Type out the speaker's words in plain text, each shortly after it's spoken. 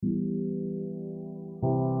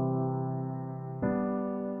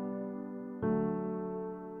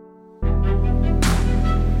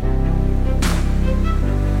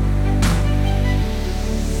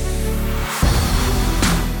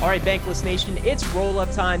right, Bankless Nation, it's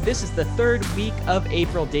roll-up time. This is the third week of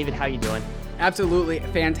April. David, how you doing? Absolutely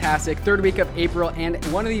fantastic. Third week of April, and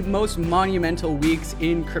one of the most monumental weeks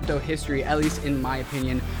in crypto history, at least in my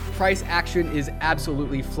opinion. Price action is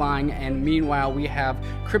absolutely flying, and meanwhile, we have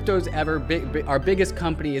our biggest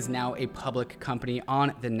company is now a public company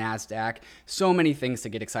on the NASDAQ. So many things to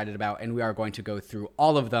get excited about, and we are going to go through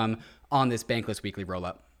all of them on this Bankless Weekly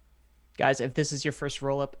Roll-Up. Guys, if this is your first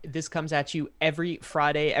roll-up, this comes at you every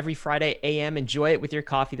Friday AM. Enjoy it with your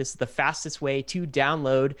coffee. This is the fastest way to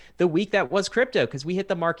download the week that was crypto, because we hit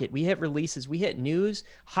the market, we hit releases, we hit news,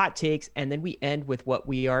 hot takes, and then we end with what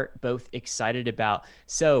we are both excited about.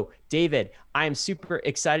 So, David, I am super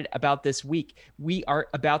excited about this week. We are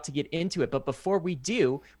about to get into it, but before we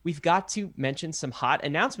do, we've got to mention some hot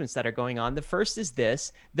announcements that are going on. The first is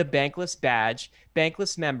this, the Bankless badge.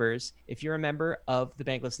 Bankless members, if you're a member of the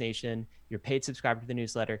Bankless Nation, you're a paid subscriber to the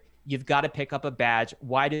newsletter, you've got to pick up a badge.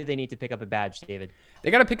 Why do they need to pick up a badge, David?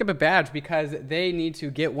 They got to pick up a badge because they need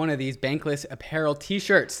to get one of these Bankless apparel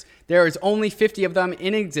t-shirts. There is only 50 of them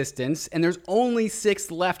in existence, and there's only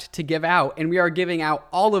 6 left to give out, and we are giving out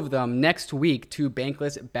all of them next week to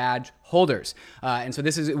Bankless badge holders. And so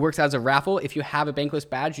it works as a raffle. If you have a Bankless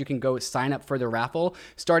badge, you can go sign up for the raffle.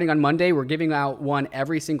 Starting on Monday, we're giving out one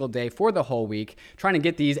every single day for the whole week, trying to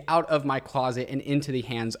get these out of my closet and into the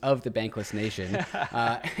hands of the Bankless Nation.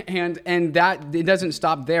 And that it doesn't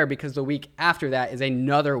stop there, because the week after that is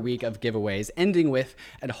another week of giveaways, ending with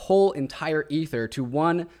a whole entire ether to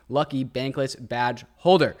one lucky Bankless badge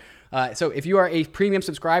holder. So if you are a premium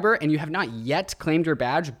subscriber and you have not yet claimed your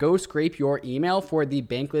badge, go scrape your email for the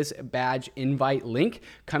Bankless badge invite link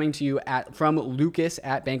coming to you from Lucas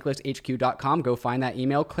at banklesshq.com. Go find that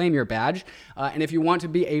email, claim your badge. And if you want to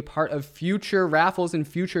be a part of future raffles and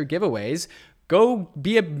future giveaways, go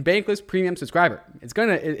be a Bankless premium subscriber.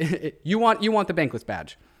 You want the Bankless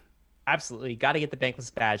badge. Absolutely. Got to get the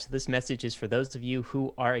Bankless badge. This message is for those of you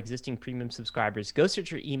who are existing premium subscribers. Go search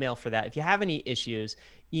your email for that. If you have any issues,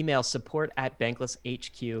 email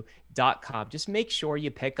support@banklesshq.com. Just make sure you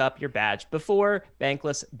pick up your badge before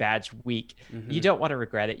Bankless Badge Week. Mm-hmm. You don't want to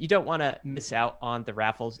regret it. You don't want to miss out on the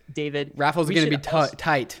raffles. David, raffles are going to be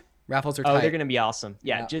tight. Raffles are tight. Oh, they're going to be awesome.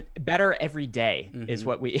 Yeah. Just better every day is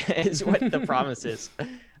what the promise is.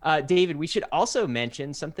 David, we should also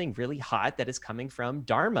mention something really hot that is coming from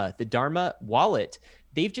Dharma, the Dharma wallet.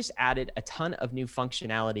 They've just added a ton of new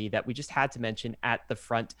functionality that we just had to mention at the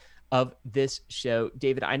front of this show.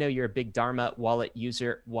 David, I know you're a big Dharma wallet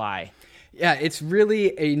user. Why? Yeah, it's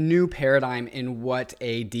really a new paradigm in what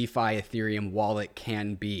a DeFi Ethereum wallet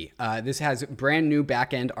can be. This has brand new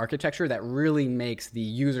backend architecture that really makes the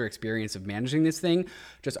user experience of managing this thing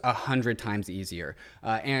just 100 times easier.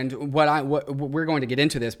 And what we're going to get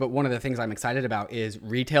into this, but one of the things I'm excited about is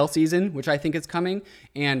retail season, which I think is coming.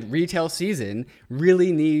 And retail season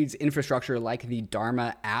really needs infrastructure like the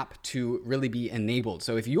Dharma app to really be enabled.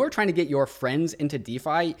 So if you are trying to get your friends into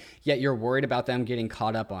DeFi, yet you're worried about them getting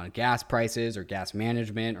caught up on gas prices or gas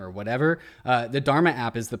management or whatever, the Dharma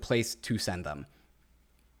app is the place to send them.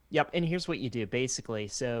 Yep. And here's what you do basically.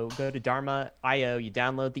 So go to Dharma.io, you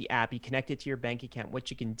download the app, you connect it to your bank account.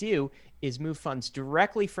 What you can do is move funds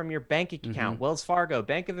directly from your bank account, Wells Fargo,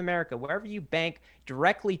 Bank of America, wherever you bank,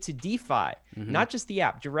 directly to DeFi, not just the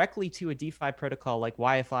app, directly to a DeFi protocol like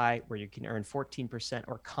YFI, where you can earn 14%,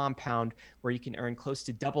 or Compound, where you can earn close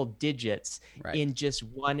to double digits in just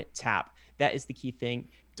one tap. That is the key thing.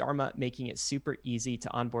 Dharma making it super easy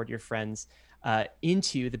to onboard your friends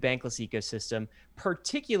into the Bankless ecosystem,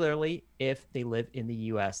 particularly if they live in the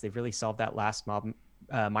US. They've really solved that last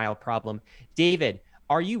mile problem. David,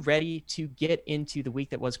 are you ready to get into the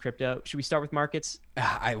week that was crypto? Should we start with markets?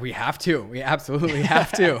 We have to. We absolutely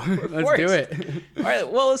have to. Let's do it. All right.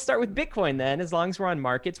 Well, let's start with Bitcoin then, as long as we're on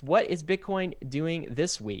markets. What is Bitcoin doing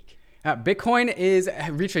this week? Bitcoin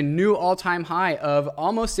reached a new all-time high of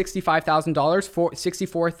almost $65,000 for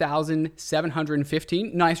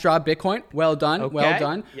 $64,715. Nice job, Bitcoin. Well done. Okay. Well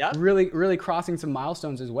done. Yep. Really crossing some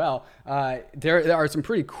milestones as well. There are some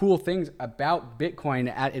pretty cool things about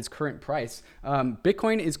Bitcoin at its current price.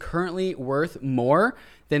 Bitcoin is currently worth more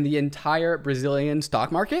than the entire Brazilian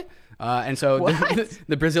stock market. And so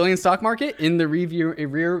the Brazilian stock market in the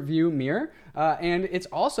rear view mirror. And it's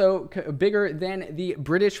also bigger than the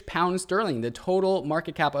British pound sterling, the total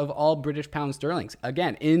market cap of all British pound sterlings.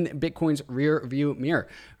 Again, in Bitcoin's rear view mirror.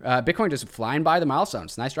 Bitcoin just flying by the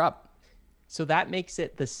milestones. Nice job. So that makes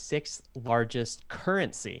it the 6th largest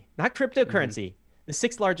currency, not cryptocurrency, the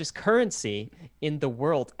 6th largest currency in the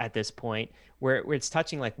world at this point. where it's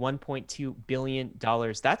touching like $1.2 billion.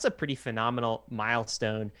 That's a pretty phenomenal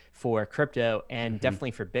milestone for crypto and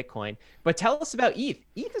definitely for Bitcoin. But tell us about ETH.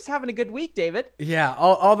 ETH is having a good week, David. Yeah,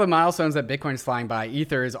 all the milestones that Bitcoin is flying by,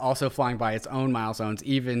 Ether is also flying by its own milestones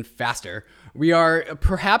even faster. We are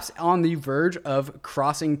perhaps on the verge of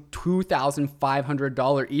crossing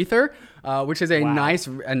 $2,500 Ether, which is a nice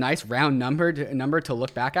round number to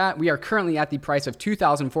look back at. We are currently at the price of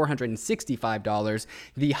 $2,465.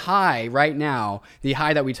 The high right now, the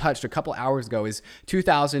high that we touched a couple hours ago, is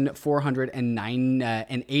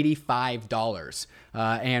 $2,485.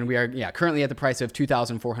 And we are currently at the price of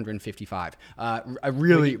 $2,455. A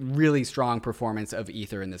really strong performance of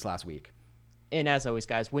Ether in this last week. And as always,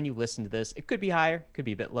 guys, when you listen to this, it could be higher, could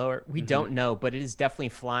be a bit lower. We don't know, but it is definitely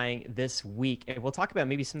flying this week. And we'll talk about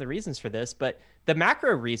maybe some of the reasons for this. But the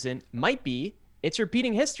macro reason might be it's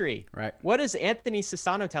repeating history. Right. What is Anthony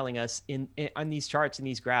Sassano telling us on these charts and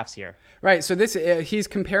these graphs here? Right. So this he's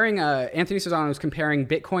comparing. Anthony Sassano is comparing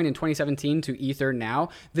Bitcoin in 2017 to Ether now.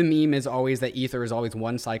 The meme is always that Ether is always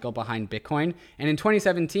one cycle behind Bitcoin. And in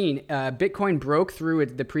 2017, Bitcoin broke through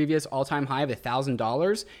the previous all-time high of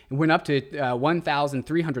 $1,000, went up to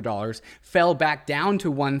 $1,300, fell back down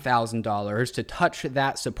to $1,000 to touch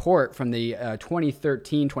that support from the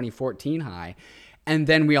 2013-2014 high. And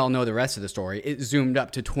then we all know the rest of the story. It zoomed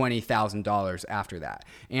up to $20,000 after that.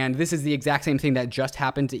 And this is the exact same thing that just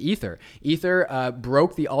happened to Ether. Ether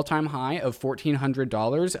broke the all-time high of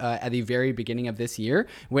 $1,400 at the very beginning of this year,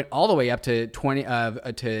 went all the way up to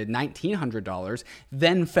 $1,900,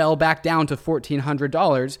 then fell back down to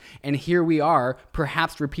 $1,400. And here we are,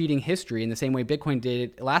 perhaps repeating history in the same way Bitcoin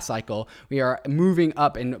did last cycle. We are moving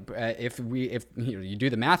up, and if you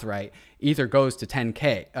do the math right, Ether goes to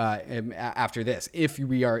 10K after this, if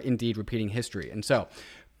we are indeed repeating history. And so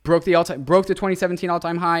broke the 2017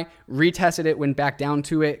 all-time high, retested it, went back down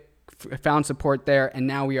to it, found support there, and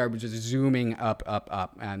now we are just zooming up.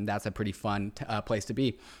 And that's a pretty fun place to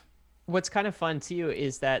be. What's kind of fun too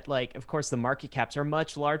is that, like, of course, the market caps are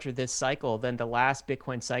much larger this cycle than the last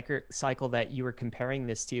Bitcoin cycle that you were comparing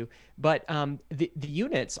this to. But the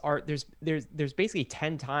units are there's basically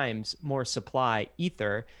 10 times more supply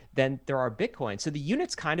Ether than there are Bitcoin. So the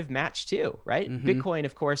units kind of match too, right? Bitcoin,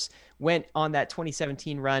 of course, went on that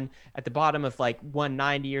 2017 run at the bottom of like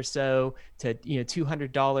 190 or so to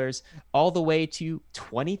 $200, all the way to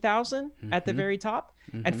 20,000 at the very top.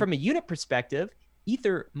 And from a unit perspective,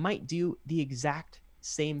 Ether might do the exact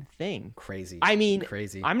same thing. Crazy. I mean,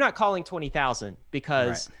 crazy. I'm not calling 20,000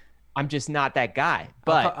 because I'm just not that guy.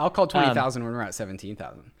 But I'll call 20,000 when we're at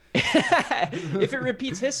 17,000. If it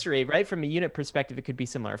repeats history, right, from a unit perspective, it could be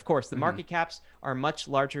similar. Of course, the market caps are much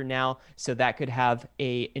larger now, so that could have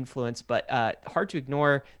a influence. But hard to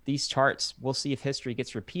ignore these charts. We'll see if history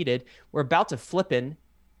gets repeated. We're about to flip in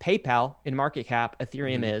PayPal in market cap.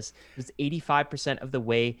 Ethereum is 85% of the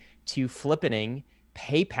way to flippening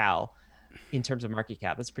PayPal in terms of market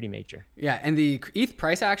cap. That's pretty major. Yeah, and the ETH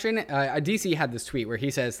price action, DC had this tweet where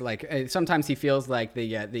he says, like, sometimes he feels like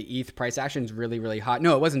the ETH price action is really hot.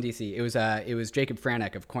 No, it wasn't DC. It was Jacob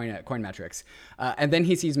Franek of Coinmetrics. And then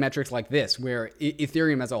he sees metrics like this, where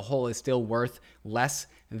Ethereum as a whole is still worth less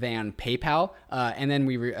than PayPal. And then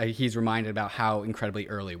he's reminded about how incredibly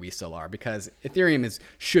early we still are, because Ethereum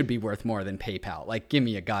should be worth more than PayPal. Like, give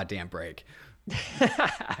me a goddamn break.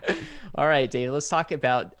 All right, Dave, let's talk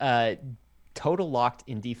about total locked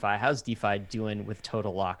in DeFi. How's DeFi doing with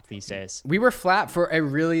total locked these days? We were flat for a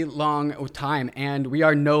really long time, and we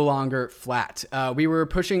are no longer flat. We were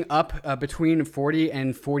pushing up between 40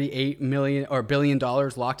 and 48 million or billion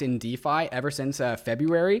dollars locked in DeFi ever since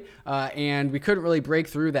February, and we couldn't really break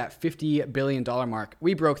through that $50 billion mark.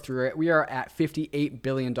 We broke through it. We are at $58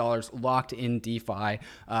 billion locked in DeFi.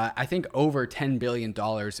 I think over $10 billion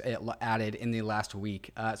added in the last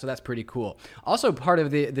week. So that's pretty cool. Also, part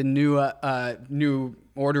of the new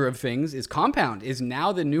order of things is Compound is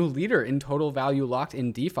now the new leader in total value locked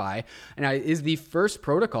in DeFi, and is the first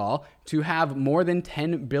protocol to have more than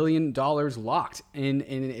 $10 billion locked in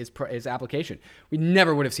its application. We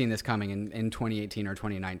never would have seen this coming in 2018 or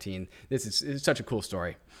 2019. It's such a cool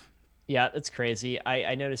story. Yeah, that's crazy.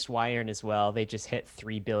 I noticed Wirearn as well. They just hit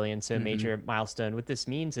 3 billion, so a major milestone. What this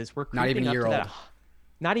means is we're creeping not even a year old.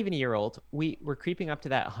 Not even a year old. We're creeping up to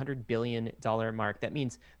that $100 billion mark. That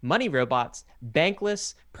means money robots,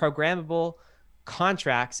 bankless, programmable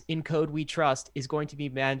contracts in code we trust is going to be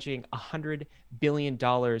managing $100 billion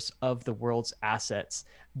of the world's assets.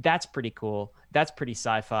 That's pretty cool. That's pretty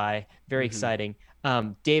sci-fi. Very exciting.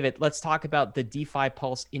 David, let's talk about the DeFi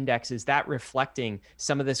Pulse Index. Is that reflecting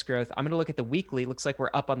some of this growth? I'm going to look at the weekly. Looks like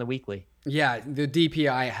we're up on the weekly. Yeah, the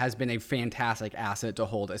DPI has been a fantastic asset to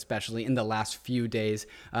hold, especially in the last few days.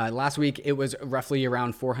 Last week, it was roughly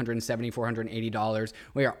around $470, $480.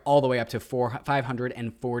 We are all the way up to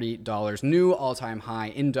 $540. New all-time high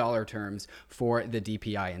in dollar terms for the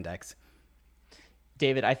DPI index.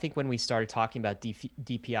 David, I think when we started talking about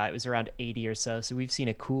DPI, it was around 80 or so. So we've seen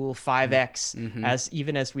a cool 5x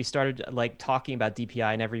as we started like talking about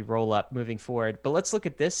DPI and every roll up moving forward. But let's look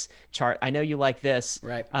at this chart. I know you like this.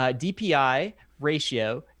 Right. DPI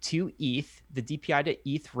ratio to ETH, the DPI to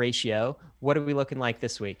ETH ratio. What are we looking like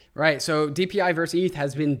this week? Right. So DPI versus ETH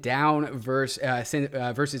has been down versus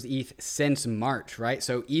ETH since March, right?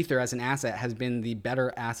 So Ether as an asset has been the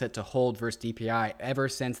better asset to hold versus DPI ever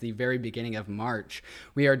since the very beginning of March.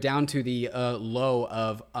 We are down to the low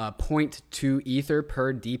of 0.2 Ether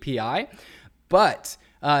per DPI. But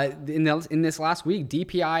in this last week,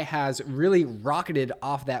 DPI has really rocketed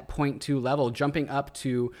off that 0.2 level, jumping up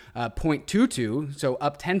to 0.22, so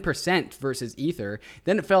up 10% versus Ether.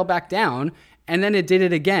 Then it fell back down, and then it did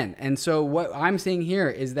it again. And so what I'm seeing here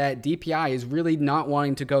is that DPI is really not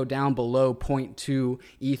wanting to go down below 0.2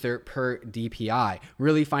 Ether per DPI,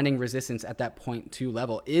 really finding resistance at that 0.2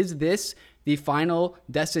 level. Is this the final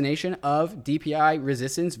destination of DPI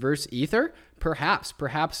resistance versus Ether?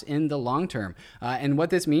 Perhaps in the long term. And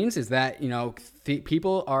what this means is that,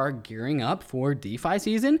 people are gearing up for DeFi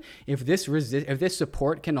season. If this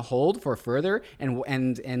support can hold for further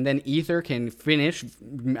and then Ether can finish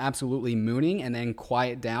absolutely mooning and then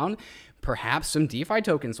quiet down, perhaps some DeFi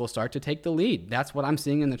tokens will start to take the lead. That's what I'm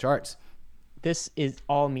seeing in the charts. This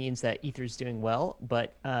all means that Ether's doing well,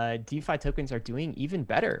 but DeFi tokens are doing even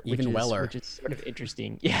better, which is sort of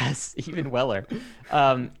interesting. Yes, even weller.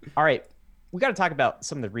 All right. We got to talk about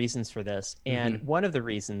some of the reasons for this. And one of the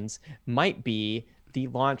reasons might be the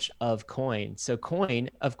launch of Coin. So Coin,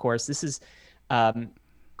 of course, this is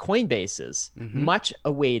Coinbase's much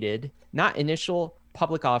awaited, not initial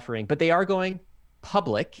public offering, but they are going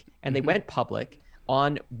public, and they went public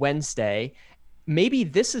on Wednesday. Maybe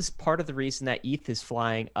this is part of the reason that ETH is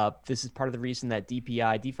flying up. This is part of the reason that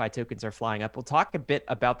DeFi tokens are flying up. We'll talk a bit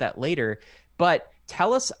about that later, but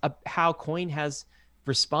tell us how Coin has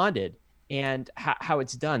responded and how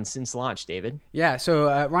it's done since launch, David. Yeah,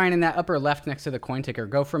 so Ryan, in that upper left next to the coin ticker,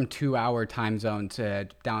 go from 2-hour time zone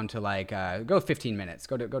down to go 15 minutes.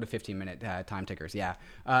 Go to 15-minute time tickers, yeah.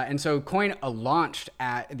 And so Coin launched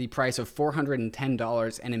at the price of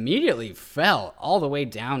 $410 and immediately fell all the way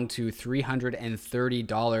down to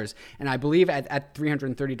 $330. And I believe at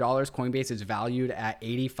 $330, Coinbase is valued at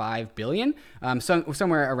 $85 billion,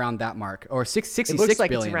 somewhere around that mark, or $66 billion. It looks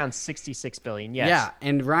like it's around $66 billion, yes. Yeah,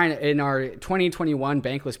 and Ryan, in our 2021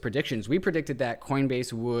 bankless predictions, we predicted that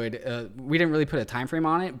Coinbase would, we didn't really put a time frame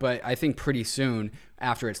on it, but I think pretty soon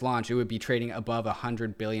after its launch, it would be trading above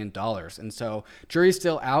 $100 billion. And so jury's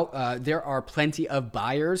still out. There are plenty of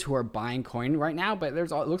buyers who are buying Coin right now, but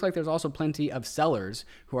it looks like there's also plenty of sellers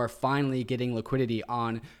who are finally getting liquidity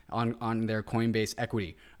on their Coinbase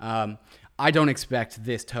equity. I don't expect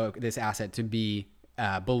this asset to be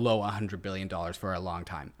below $100 billion for a long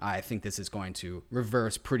time. I think this is going to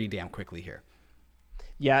reverse pretty damn quickly here.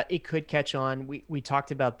 Yeah, it could catch on. We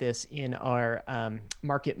talked about this in our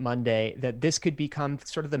Market Monday, that this could become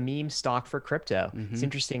sort of the meme stock for crypto. It's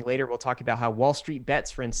interesting. Later, we'll talk about how Wall Street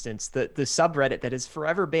Bets, for instance, the subreddit that has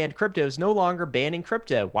forever banned crypto, is no longer banning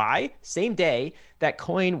crypto. Why? Same day that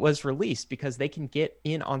Coin was released, because they can get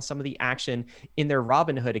in on some of the action in their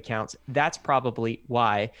Robinhood accounts. That's probably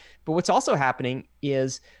why. But what's also happening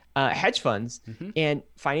is hedge funds and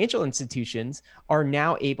financial institutions are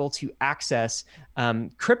now able to access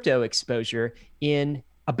crypto exposure in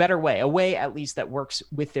a better way, a way at least that works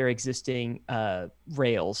with their existing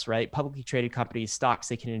rails, right? Publicly traded companies, stocks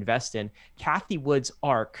they can invest in. Cathie Wood's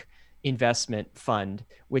ARK investment fund,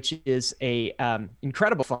 which is a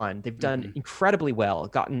incredible fund. They've done incredibly well,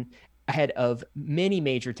 gotten ahead of many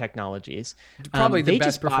major technologies. Probably the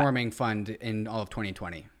best performing fund in all of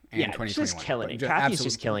 2020. Yeah, just killing it. Cathie's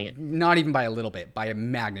just killing it. Not even by a little bit, by a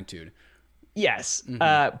magnitude. Yes.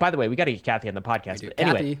 By the way, we got to get Cathie on the podcast. But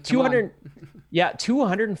anyway,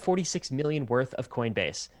 246 million worth of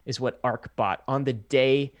Coinbase is what ARK bought on the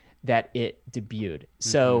day that it debuted.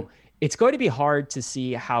 So it's going to be hard to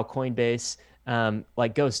see how Coinbase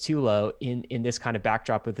goes too low in this kind of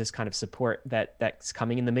backdrop with this kind of support that's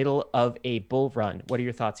coming in the middle of a bull run. What are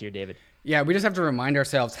your thoughts here, David? Yeah, we just have to remind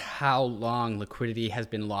ourselves how long liquidity has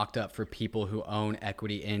been locked up for people who own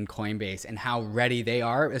equity in Coinbase and how ready they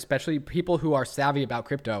are, especially people who are savvy about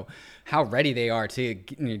crypto, how ready they are to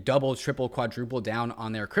double, triple, quadruple down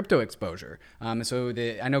on their crypto exposure. I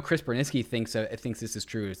know Chris Bernitzky thinks this is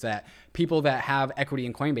true, is that people that have equity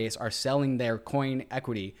in Coinbase are selling their coin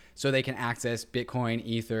equity so they can access Bitcoin,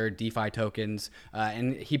 Ether, DeFi tokens.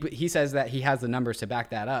 And he says that he has the numbers to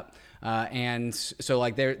back that up. And so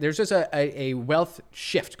like there's just a wealth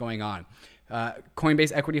shift going on.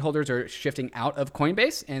 Coinbase equity holders are shifting out of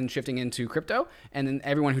Coinbase and shifting into crypto. And then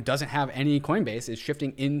everyone who doesn't have any Coinbase is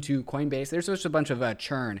shifting into Coinbase. There's just a bunch of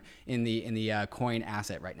churn in the coin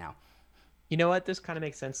asset right now. You know what? This kind of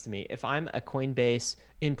makes sense to me. If I'm a Coinbase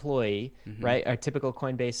employee, right, a typical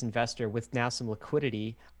Coinbase investor with now some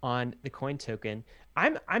liquidity on the coin token,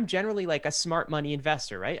 I'm generally like a smart money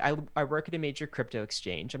investor, right? I work at a major crypto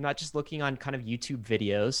exchange. I'm not just looking on kind of YouTube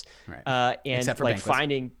videos, right. And like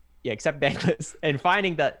Bankless. Except Bankless, and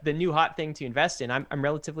finding the new hot thing to invest in. I'm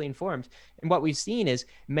relatively informed. And what we've seen is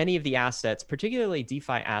many of the assets, particularly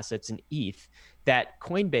DeFi assets and ETH, that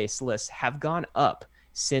Coinbase lists have gone up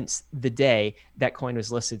since the day that coin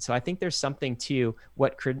was listed. So I think there's something to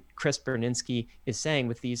what Chris Bernitzky is saying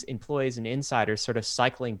with these employees and insiders sort of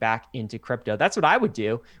cycling back into crypto. That's what I would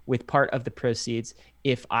do with part of the proceeds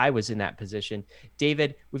if I was in that position.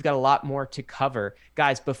 David, we've got a lot more to cover.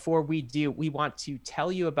 Guys, before we do, we want to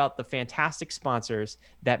tell you about the fantastic sponsors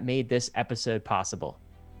that made this episode possible.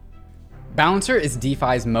 Balancer is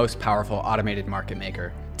DeFi's most powerful automated market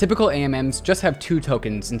maker. Typical AMMs just have 2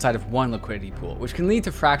 tokens inside of one liquidity pool, which can lead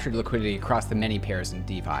to fractured liquidity across the many pairs in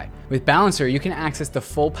DeFi. With Balancer, you can access the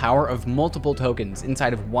full power of multiple tokens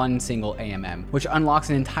inside of one single AMM, which unlocks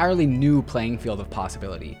an entirely new playing field of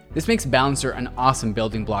possibility. This makes Balancer an awesome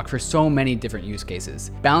building block for so many different use cases.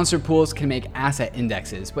 Balancer pools can make asset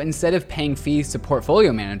indexes, but instead of paying fees to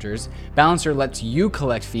portfolio managers, Balancer lets you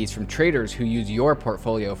collect fees from traders who use your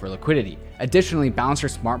portfolio for liquidity. Additionally, Balancer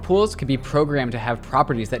smart pools can be programmed to have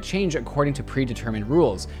properties that change according to predetermined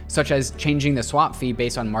rules, such as changing the swap fee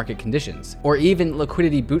based on market conditions, or even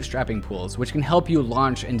liquidity bootstrapping pools, which can help you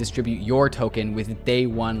launch and distribute your token with day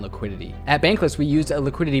one liquidity. At Bankless, we used a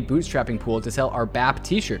liquidity bootstrapping pool to sell our BAP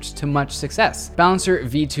t-shirts to much success. Balancer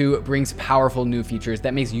V2 brings powerful new features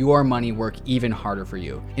that makes your money work even harder for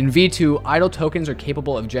you. In V2, idle tokens are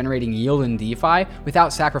capable of generating yield in DeFi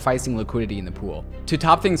without sacrificing liquidity in the pool. To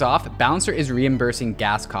top things off, Balancer is reimbursing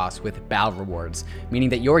gas costs with BAL rewards, meaning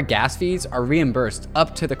that your gas fees are reimbursed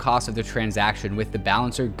up to the cost of the transaction with the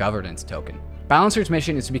Balancer governance token. Balancer's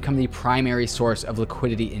mission is to become the primary source of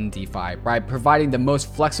liquidity in DeFi by providing the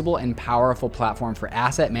most flexible and powerful platform for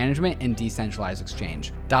asset management and decentralized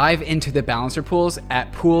exchange. Dive into the Balancer pools at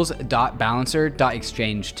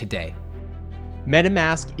pools.balancer.exchange today.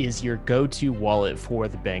 MetaMask is your go-to wallet for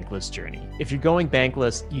the bankless journey. If you're going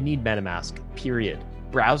bankless, you need MetaMask, period.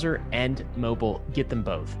 Browser and mobile, get them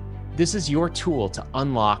both. This is your tool to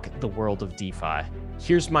unlock the world of DeFi.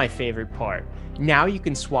 Here's my favorite part. Now you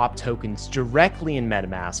can swap tokens directly in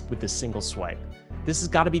MetaMask with a single swipe. This has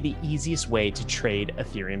got to be the easiest way to trade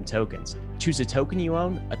Ethereum tokens. Choose a token you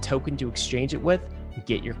own, a token to exchange it with, and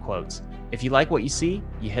get your quotes. If you like what you see,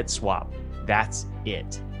 you hit swap. That's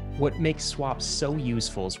it. What makes swaps so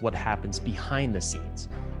useful is what happens behind the scenes.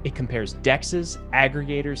 It compares dexes,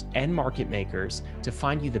 aggregators, and market makers to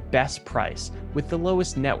find you the best price with the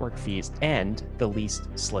lowest network fees and the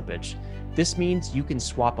least slippage. This means you can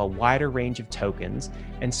swap a wider range of tokens,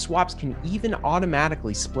 and swaps can even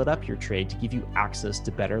automatically split up your trade to give you access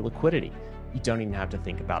to better liquidity. You don't even have to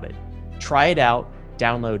think about it. Try it out.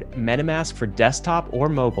 Download MetaMask for desktop or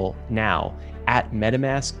mobile now at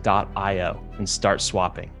metamask.io and start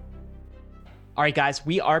swapping. All right, guys,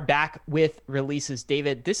 we are back with releases.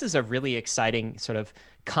 David, this is a really exciting sort of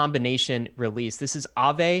combination release. This is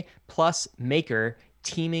Aave plus Maker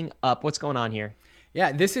teaming up. What's going on here?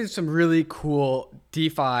 Yeah, this is some really cool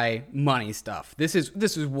DeFi money stuff. This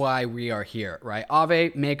is why we are here, right?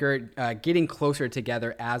 Aave, Maker, getting closer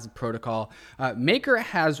together as a protocol. Maker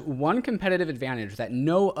has one competitive advantage that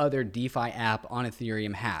no other DeFi app on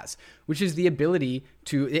Ethereum has, which is the ability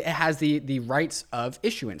to, it has the rights of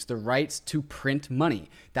issuance, the rights to print money.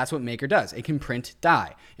 That's what Maker does. It can print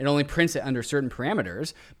DAI. It only prints it under certain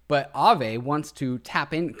parameters, but Aave wants to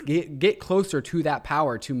tap in, get closer to that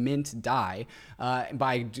power to mint DAI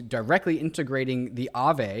by directly integrating the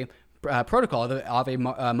Aave protocol, the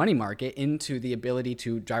Aave money market, into the ability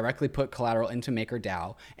to directly put collateral into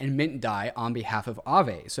MakerDAO and mint DAI on behalf of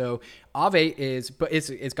Aave. So Aave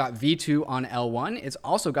it's got V2 on L1. It's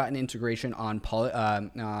also got an integration on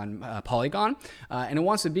Polygon, and it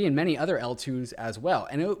wants to be in many other L2s as well.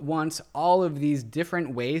 And it wants all of these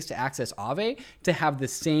different ways to access Aave to have the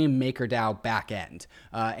same MakerDAO backend.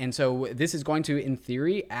 And so this is going to, in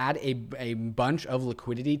theory, add a bunch of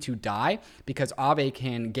liquidity to DAI, because Aave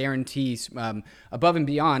can guarantee above and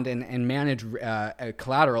beyond and manage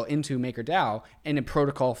collateral into MakerDAO in a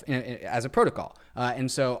protocol as a protocol.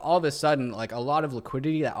 And so all of a sudden, like, a lot of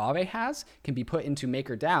liquidity that Aave has can be put into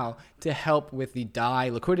MakerDAO to help with the DAI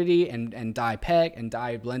liquidity and DAI peg and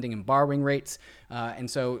DAI blending and borrowing rates. And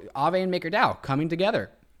so Aave and MakerDAO coming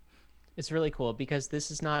together. It's really cool because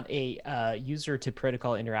this is not a user to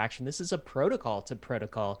protocol interaction. This is a protocol to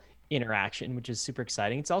protocol interaction, which is super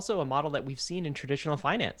exciting. It's also a model that we've seen in traditional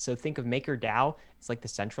finance. So think of MakerDAO as like the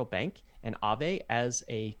central bank and Aave as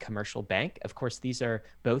a commercial bank. Of course, these are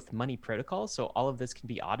both money protocols, so all of this can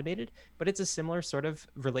be automated, but it's a similar sort of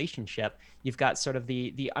relationship. You've got sort of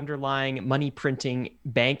the underlying money printing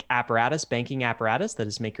banking apparatus that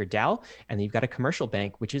is MakerDAO, and then you've got a commercial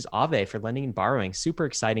bank, which is Aave for lending and borrowing. Super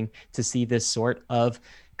exciting to see this sort of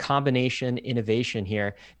combination innovation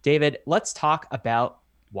here. David, let's talk about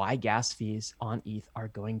why gas fees on ETH are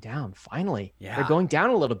going down. Finally, they're going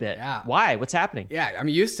down a little bit. Yeah. Why? What's happening? Yeah, I'm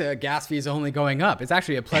used to gas fees only going up. It's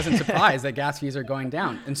actually a pleasant surprise that gas fees are going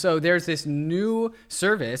down. And so there's this new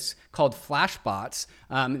service called Flashbots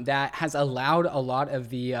that has allowed a lot of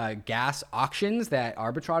the gas auctions that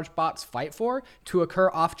arbitrage bots fight for to occur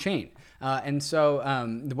off-chain. And so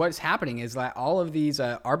what's happening is that all of these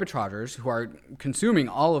arbitrageurs who are consuming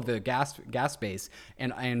all of the gas space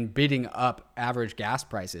and bidding up average gas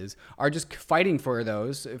prices are just fighting for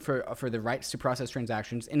those, for the rights to process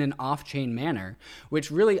transactions in an off-chain manner,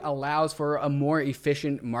 which really allows for a more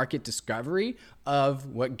efficient market discovery of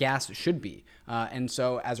what gas should be. And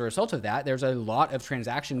so as a result of that, there's a lot of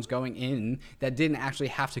transactions going in that didn't actually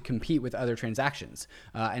have to compete with other transactions.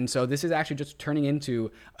 And so this is actually just turning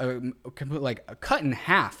into a cut in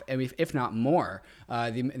half, if not more,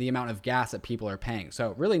 the amount of gas that people are paying.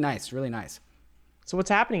 So really nice, really nice. So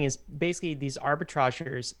what's happening is basically these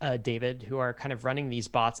arbitrageurs, David, who are kind of running these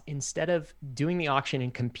bots, instead of doing the auction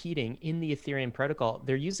and competing in the Ethereum protocol,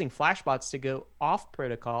 they're using Flashbots to go off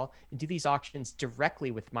protocol and do these auctions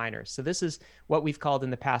directly with miners. So this is what we've called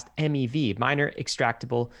in the past MEV, miner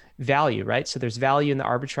extractable value, right? So there's value in the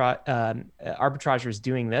arbitrageurs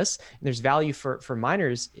doing this. And there's value for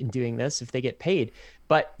miners in doing this if they get paid.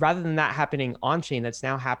 But rather than that happening on chain, that's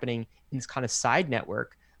now happening in this kind of side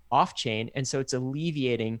network off chain. And so it's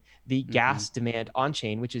alleviating the gas demand on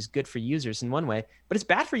chain, which is good for users in one way, but it's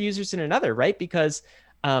bad for users in another, right? Because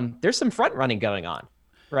there's some front running going on,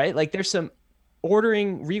 right? Like there's some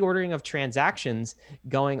reordering of transactions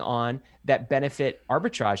going on that benefit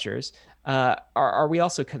arbitrageurs. Are we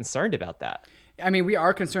also concerned about that? I mean, we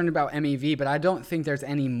are concerned about MEV, but I don't think there's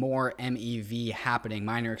any more MEV happening,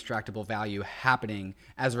 miner extractable value happening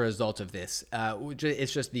as a result of this.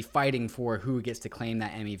 It's just the fighting for who gets to claim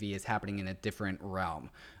that MEV is happening in a different realm.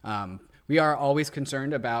 We are always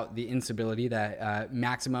concerned about the instability that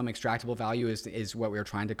maximum extractable value is what we're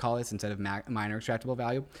trying to call this instead of miner extractable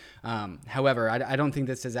value. However, I don't think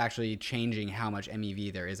this is actually changing how much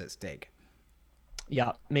MEV there is at stake.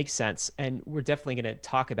 Yeah, makes sense. And we're definitely going to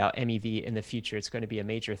talk about MEV in the future. It's going to be a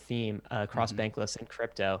major theme across bankless and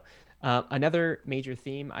crypto. Another major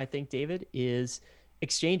theme, I think, David, is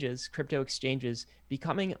exchanges, crypto exchanges,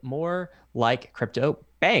 becoming more like crypto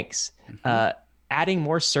banks, adding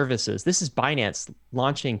more services. This is Binance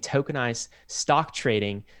launching tokenized stock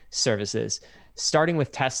trading services, starting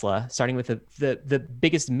with Tesla, starting with the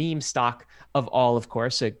biggest meme stock of all, of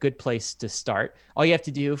course, a good place to start. All you have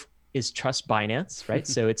to do is trust Binance, right?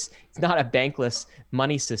 So it's not a bankless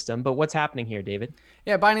money system, but what's happening here, David?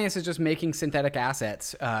 Yeah, Binance is just making synthetic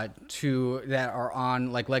assets that are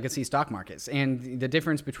on like legacy stock markets. And the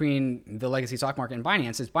difference between the legacy stock market and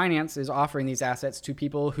Binance is offering these assets to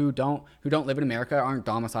people who don't live in America, aren't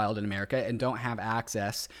domiciled in America, and don't have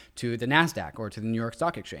access to the NASDAQ or to the New York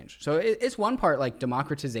Stock Exchange. So it's one part like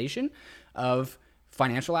democratization of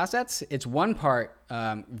financial assets. It's one part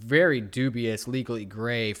very dubious, legally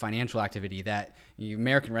gray financial activity that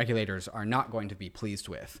American regulators are not going to be pleased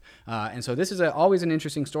with. And so this is always an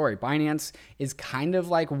interesting story. Binance is kind of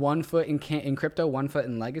like 1 foot in crypto, 1 foot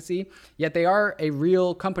in legacy, yet they are a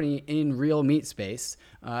real company in real meat space.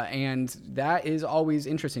 And that is always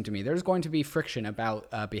interesting to me. There's going to be friction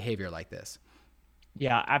about behavior like this.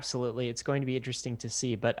 Yeah, absolutely. It's going to be interesting to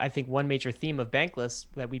see. But I think one major theme of Bankless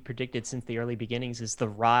that we predicted since the early beginnings is the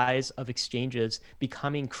rise of exchanges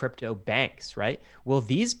becoming crypto banks, right? Will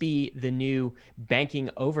these be the new banking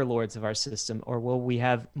overlords of our system, or will we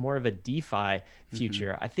have more of a DeFi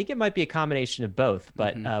future? I think it might be a combination of both,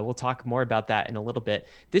 but we'll talk more about that in a little bit.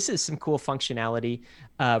 This is some cool functionality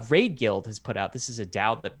Raid Guild has put out. This is a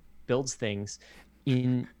DAO that builds things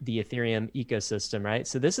in the Ethereum ecosystem, right?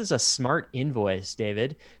 So this is a smart invoice,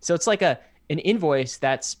 David. So it's like an invoice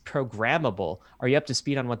that's programmable. Are you up to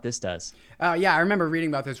speed on what this does? Yeah, I remember reading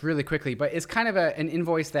about this really quickly, but it's kind of an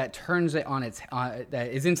invoice that turns it on its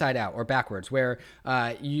that is inside out or backwards, where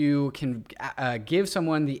you can give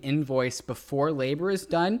someone the invoice before labor is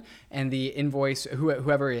done, and the invoice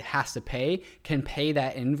whoever it has to pay can pay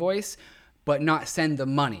that invoice, but not send the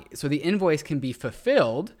money. So the invoice can be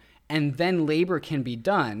fulfilled, and then labor can be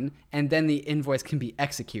done, and then the invoice can be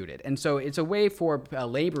executed. And so it's a way for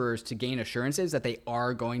laborers to gain assurances that they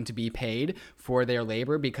are going to be paid for their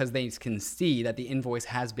labor, because they can see that the invoice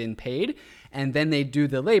has been paid, and then they do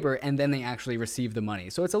the labor, and then they actually receive the money.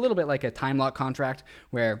 So it's a little bit like a time lock contract,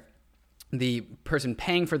 where the person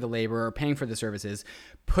paying for the labor or paying for the services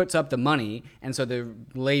puts up the money, and so the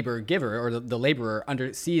labor giver or the laborer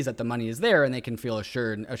sees that the money is there, and they can feel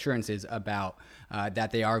assurances about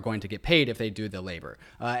that they are going to get paid if they do the labor.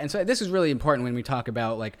 And so this is really important when we talk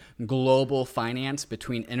about like global finance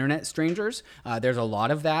between internet strangers. There's a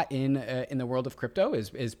lot of that in the world of crypto.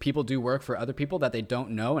 Is people do work for other people that they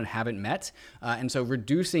don't know and haven't met, and so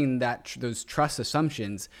reducing those trust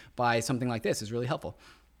assumptions by something like this is really helpful.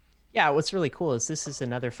 Yeah, what's really cool is this is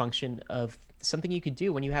another function of something you could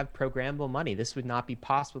do when you have programmable money. This would not be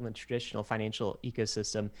possible in the traditional financial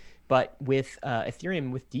ecosystem, but with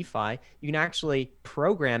Ethereum, with DeFi, you can actually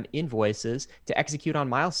program invoices to execute on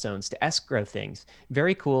milestones, to escrow things.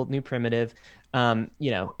 Very cool, new primitive.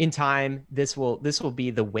 In time, this will be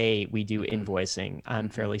the way we do invoicing. I'm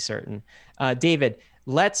fairly certain. David,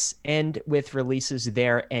 let's end with releases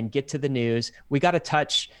there and get to the news. We got to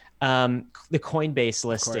touch the Coinbase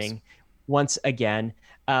listing once again.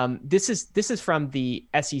 This is from the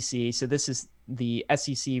SEC. So this is the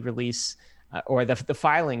SEC release or the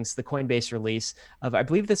filings, the Coinbase release of, I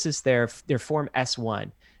believe this is their Form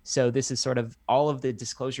S1. So this is sort of all of the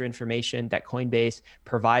disclosure information that Coinbase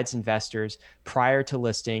provides investors prior to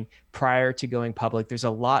listing, prior to going public. There's a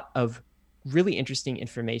lot of really interesting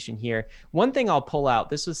information here. One thing I'll pull out,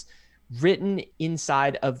 this was written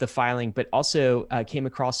inside of the filing, but also came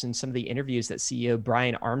across in some of the interviews that CEO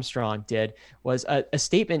Brian Armstrong did, was a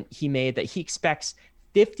statement he made that he expects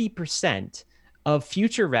 50% of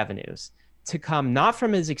future revenues to come not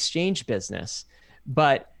from his exchange business,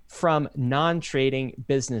 but from non-trading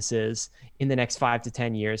businesses in the next 5 to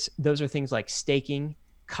 10 years. Those are things like staking,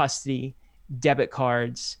 custody, debit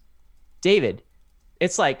cards. David,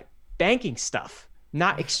 it's like banking stuff,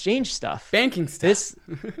 not exchange stuff. Banking stuff. This,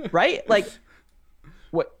 right? Like,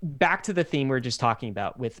 what? Back to the theme we were just talking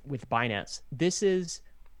about with Binance. This is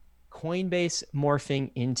Coinbase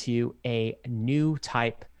morphing into a new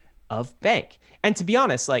type of bank. And to be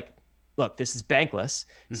honest, like, look, this is bankless,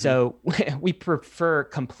 so we prefer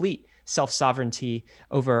complete self-sovereignty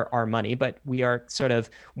over our money, but we are sort of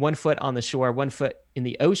one foot on the shore, one foot in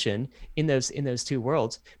the ocean in those two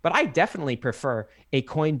worlds. But I definitely prefer a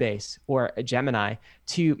Coinbase or a Gemini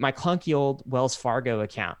to my clunky old Wells Fargo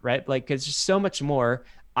account, right? Like, because there's so much more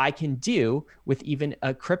I can do with even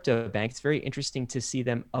a crypto bank. It's very interesting to see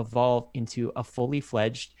them evolve into a fully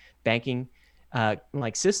fledged banking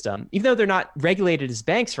like system. Even though they're not regulated as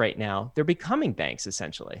banks right now, they're becoming banks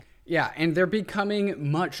essentially. Yeah, and they're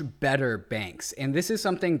becoming much better banks. And this is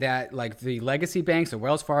something that, like, the legacy banks, the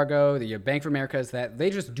Wells Fargo, the Bank of America, is that they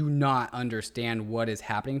just do not understand what is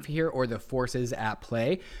happening here or the forces at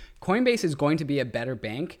play. Coinbase is going to be a better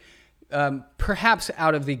bank, perhaps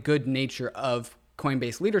out of the good nature of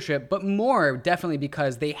Coinbase leadership, but more definitely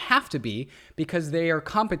because they have to be, because their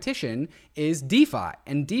competition is DeFi.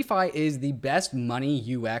 And DeFi is the best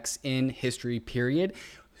money UX in history, period.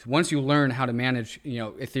 Once you learn how to manage,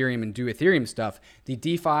 Ethereum and do Ethereum stuff, the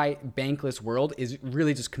DeFi bankless world is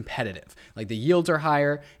really just competitive. Like, the yields are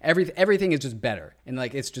higher, everything is just better. And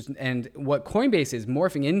and what Coinbase is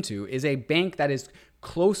morphing into is a bank that is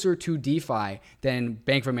closer to DeFi than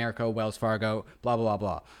Bank of America, Wells Fargo, blah, blah, blah,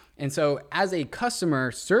 blah. And so as a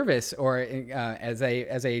customer service, or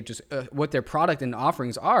what their product and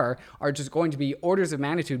offerings are just going to be orders of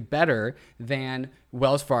magnitude better than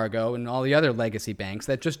Wells Fargo and all the other legacy banks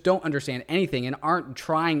that just don't understand anything and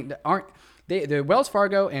the Wells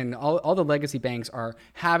Fargo and all the legacy banks are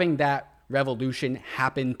having that revolution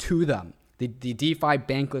happen to them. the DeFi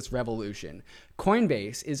bankless revolution.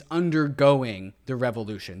 Coinbase is undergoing the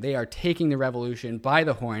revolution. They are taking the revolution by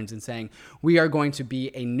the horns and saying, we are going to be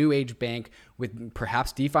a new age bank with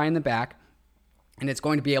perhaps DeFi in the back. And it's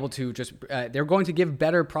going to be able to they're going to give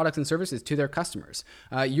better products and services to their customers.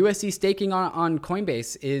 USD staking on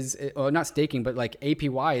Coinbase is, not staking, but like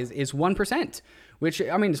APY is 1%, which,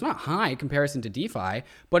 I mean, it's not high in comparison to DeFi,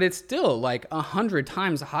 but it's still like 100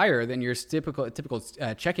 times higher than your typical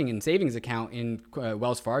checking and savings account in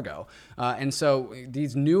Wells Fargo. And so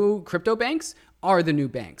these new crypto banks are the new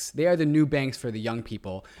banks. They are the new banks for the young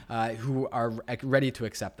people who are ready to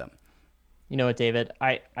accept them. You know what, David?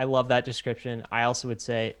 I love that description. I also would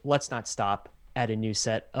say, let's not stop at a new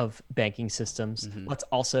set of banking systems. Let's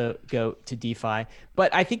also go to DeFi.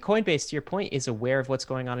 But I think Coinbase, to your point, is aware of what's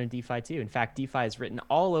going on in DeFi too. In fact, DeFi is written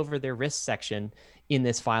all over their risk section in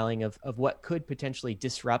this filing of what could potentially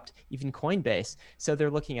disrupt even Coinbase. So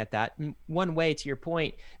they're looking at that. One way, to your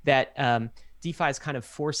point, that DeFi is kind of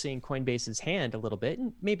forcing Coinbase's hand a little bit,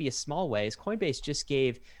 and maybe a small way, is Coinbase just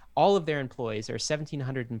gave all of their employees, their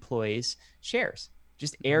 1,700 employees, shares.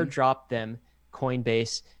 Just airdrop them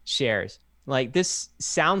Coinbase shares. Like, this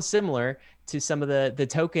sounds similar to some of the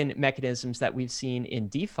token mechanisms that we've seen in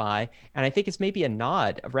DeFi, and I think it's maybe a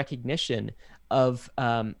nod, a recognition of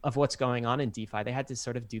what's going on in DeFi. They had to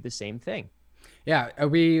sort of do the same thing. Yeah,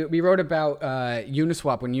 we wrote about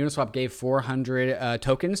Uniswap when Uniswap gave 400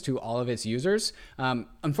 tokens to all of its users.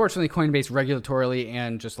 Unfortunately, Coinbase regulatorily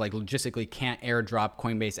and just like logistically can't airdrop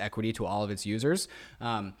Coinbase equity to all of its users.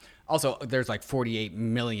 Also, there's like 48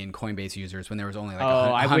 million Coinbase users when there was only like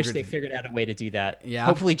 100. I wish they figured out a way to do that. Yeah.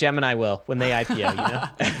 Hopefully Gemini will when they IPO,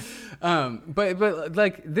 you know? But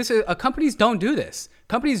like this is companies don't do this.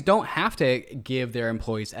 Companies don't have to give their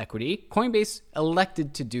employees equity. Coinbase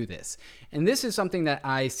elected to do this. And this is something that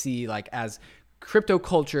I see like as crypto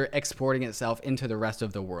culture exporting itself into the rest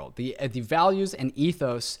of the world. The values and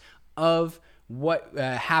ethos of what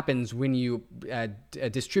happens when you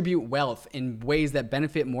distribute wealth in ways that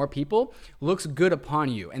benefit more people looks good upon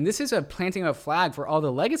you. And this is a planting of a flag for all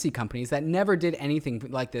the legacy companies that never did anything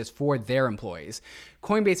like this for their employees.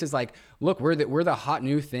 Coinbase is like, look, we're the hot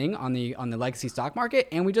new thing on the legacy stock market,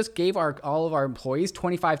 and we just gave all of our employees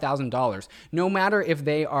 $25,000. No matter if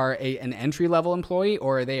they are an entry level employee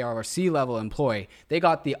or they are a C-level employee,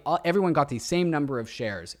 everyone got the same number of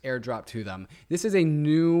shares airdropped to them. This is a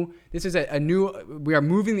new. We are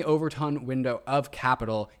moving the Overton window of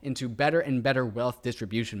capital into better and better wealth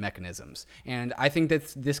distribution mechanisms. And I think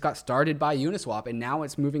that this got started by Uniswap, and now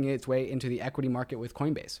it's moving its way into the equity market with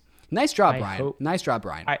Coinbase. Nice job, Brian. Nice job,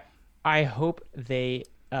 Brian. I hope that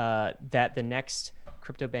the next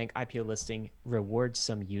crypto bank IPO listing rewards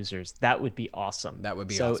some users. That would be awesome.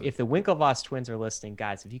 So if the Winklevoss twins are listening,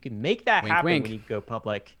 guys, if you can make that happen when you go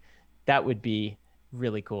public, that would be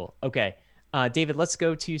really cool. Okay. David, let's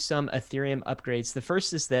go to some Ethereum upgrades. The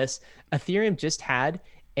first is this. Ethereum just had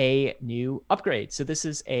a new upgrade. So this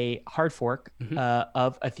is a hard fork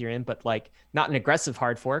of Ethereum, but like not an aggressive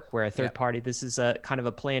hard fork where a third party, this is a kind of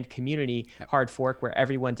a planned community hard fork where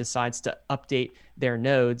everyone decides to update their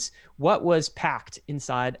nodes. What was packed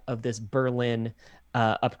inside of this Berlin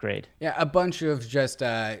upgrade? Yeah, a bunch of just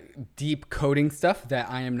deep coding stuff that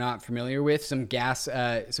I am not familiar with. Some gas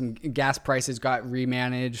prices got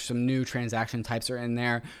remanaged. Some new transaction types are in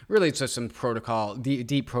there. Really, it's just some protocol,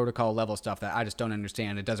 deep protocol level stuff that I just don't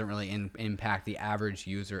understand. It doesn't really impact the average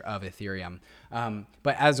user of Ethereum.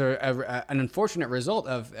 But as an unfortunate result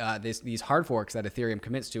of these hard forks that Ethereum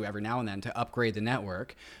commits to every now and then to upgrade the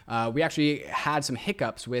network, we actually had some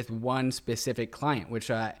hiccups with one specific client, which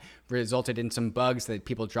resulted in some bugs that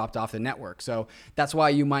people dropped off the network. So that's why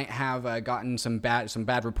you might have gotten some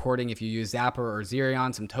bad reporting if you use Zapper or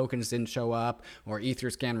Zerion. Some tokens didn't show up, or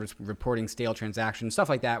Etherscan was reporting stale transactions, stuff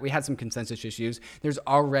like that. We had some consensus issues. There's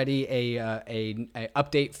already a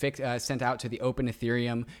update fix sent out to the Open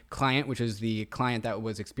Ethereum client, which is the client that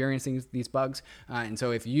was experiencing these bugs. And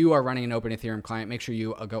so if you are running an Open Ethereum client, make sure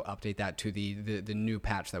you go update that to the new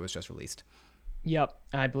patch that was just released. Yep,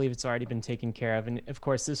 I believe it's already been taken care of. And of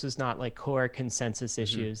course, this was not like core consensus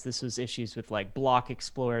issues. This was issues with like block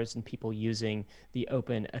explorers and people using the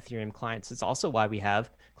Open Ethereum clients. It's also why we have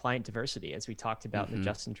client diversity, as we talked about in the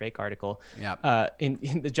Justin Drake article. Yep.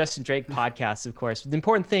 In the Justin Drake podcast, of course. The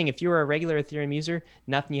important thing, if you're a regular Ethereum user,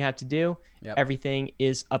 nothing you have to do. Yep. Everything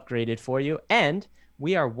is upgraded for you. And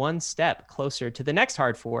we are one step closer to the next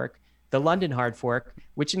hard fork, the London hard fork,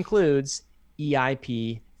 which includes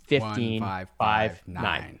EIP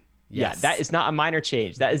 1559. Yes. Yeah, that is not a minor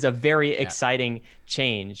change. That is a very exciting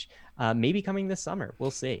change. Maybe coming this summer.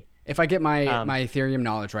 We'll see. If I get my Ethereum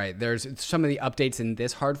knowledge right, there's some of the updates in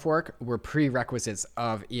this hard fork were prerequisites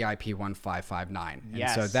of EIP 1559. And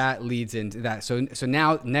Yes. so that leads into that. So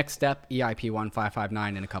now next step, EIP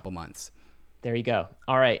 1559 in a couple months. There you go.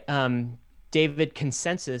 All right. David,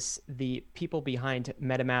 Consensus, the people behind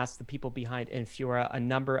MetaMask, the people behind Infura, a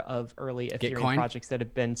number of early Ethereum Gitcoin. projects that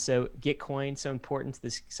have been Gitcoin, so important to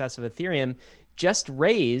the success of Ethereum, just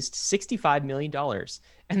raised $65 million.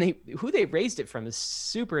 And who they raised it from is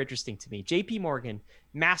super interesting to me. JP Morgan,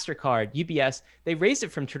 MasterCard, UBS, they raised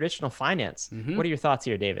it from traditional finance. What are your thoughts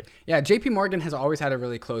here, David? Yeah, JP Morgan has always had a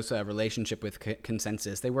really close relationship with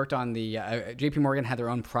Consensus. They worked on the JP Morgan had their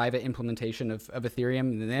own private implementation of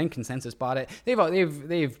Ethereum, and then Consensus bought it.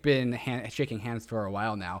 They've been shaking hands for a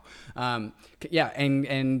while now. And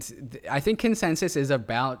I think Consensus is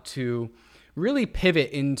about to really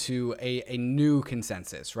pivot into a new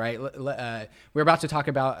consensus, right? We're about to talk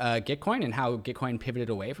about Gitcoin and how Gitcoin pivoted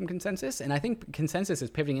away from Consensus. And I think Consensus is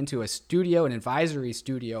pivoting into an advisory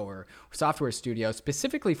studio or software studio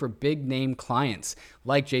specifically for big name clients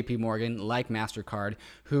like JP Morgan, like MasterCard,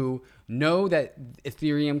 who know that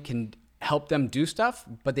Ethereum can help them do stuff,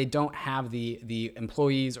 but they don't have the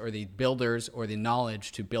employees or the builders or the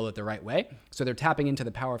knowledge to build it the right way. So they're tapping into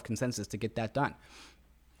the power of Consensus to get that done.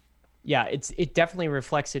 Yeah, it definitely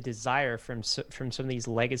reflects a desire from some of these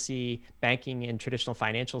legacy banking and traditional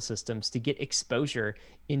financial systems to get exposure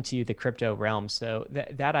into the crypto realm. So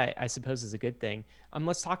that I suppose is a good thing.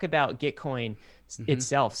 Let's talk about Gitcoin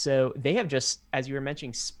itself. So they have just, as you were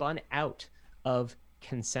mentioning, spun out of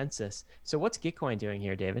Consensus. So what's Gitcoin doing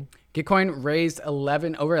here, David? Gitcoin raised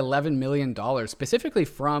over $11 million specifically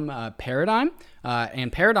from Paradigm.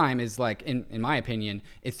 And Paradigm is, like, in my opinion,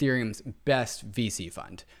 Ethereum's best VC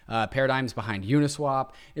fund. Paradigm's behind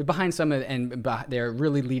Uniswap, they're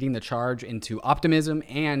really leading the charge into optimism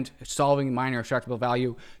and solving minor extractable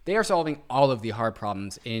value. They are solving all of the hard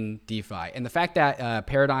problems in DeFi. And the fact that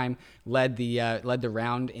Paradigm led the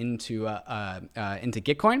round into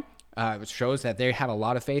Gitcoin, which shows that they have a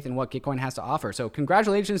lot of faith in what Gitcoin has to offer. So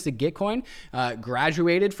congratulations to Gitcoin,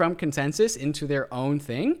 graduated from Consensus into their own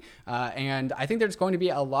thing. And I think there's going to be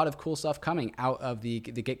a lot of cool stuff coming out of the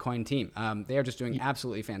Gitcoin team. They are just doing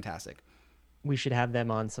absolutely fantastic. We should have them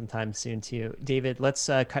on sometime soon too. David, let's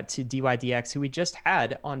cut to DYDX, who we just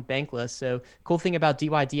had on Bankless. So cool thing about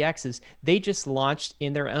DYDX is they just launched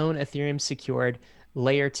in their own Ethereum secured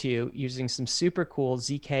layer 2 using some super cool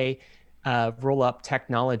ZK ROLLUP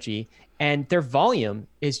technology, and their volume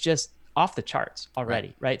is just off the charts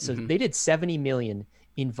already, right? So they did 70 million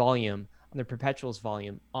in volume on their perpetuals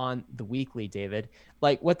volume on the weekly, David.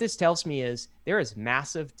 Like, what this tells me is there is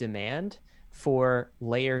massive demand for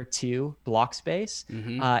layer 2 block space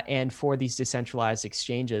and for these decentralized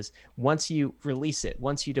exchanges. Once you release it,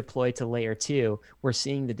 once you deploy to layer 2, we're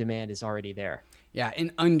seeing the demand is already there. Yeah,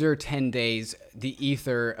 in under 10 days, the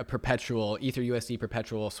Ether USD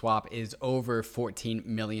perpetual swap is over $14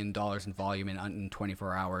 million in volume in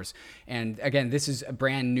 24 hours. And again, this is a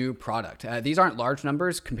brand new product. These aren't large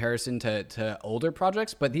numbers comparison to older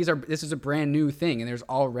projects, but this is a brand new thing. And there's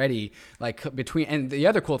already and the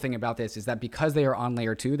other cool thing about this is that because they are on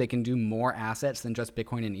layer 2, they can do more assets than just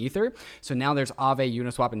Bitcoin and Ether. So now there's Aave,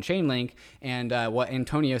 Uniswap, and Chainlink. And what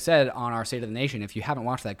Antonio said on our State of the Nation, if you haven't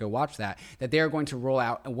watched that, go watch that they are going to roll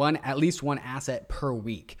out at least one asset per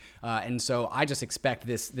week. And so I just expect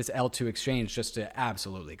this L2 exchange just to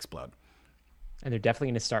absolutely explode. And they're definitely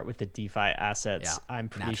going to start with the DeFi assets, yeah, I'm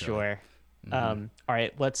pretty sure. All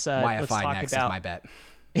right, let's talk next about is my bet.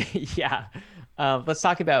 Yeah. Let's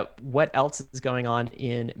talk about what else is going on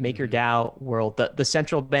in MakerDAO world. The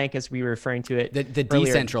central bank, as we were referring to it. The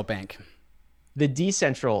earlier, decentral bank. The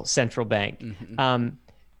decentral central bank.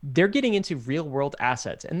 They're getting into real world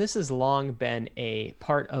assets. And this has long been a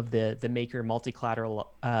part of the Maker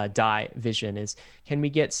multi-collateral DAI vision is, can we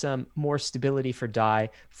get some more stability for DAI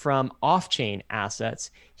from off-chain assets?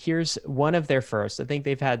 Here's one of their first. I think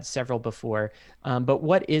they've had several before. But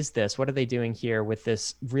what is this? What are they doing here with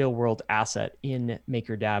this real world asset in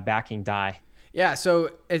MakerDAO backing DAI? Yeah,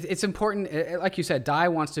 so it's important. Like you said, DAI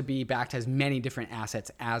wants to be backed as many different assets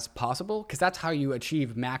as possible because that's how you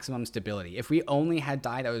achieve maximum stability. If we only had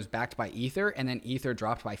DAI that was backed by Ether and then Ether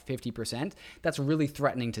dropped by 50%, that's really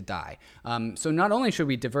threatening to DAI. So not only should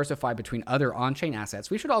we diversify between other on-chain assets,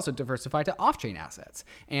 we should also diversify to off-chain assets.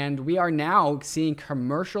 And we are now seeing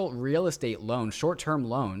commercial real estate loans, short-term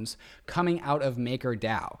loans, coming out of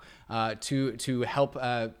MakerDAO to help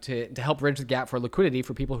bridge the gap for liquidity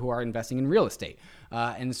for people who are investing in real estate.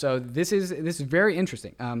 And so this is very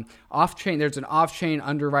interesting. Off-chain, there's an off-chain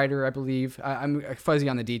underwriter, I believe. I'm fuzzy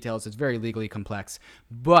on the details. It's very legally complex.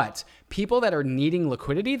 But people that are needing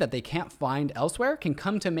liquidity that they can't find elsewhere can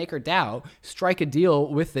come to MakerDAO, strike a deal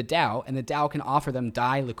with the DAO, and the DAO can offer them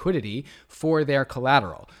DAI liquidity for their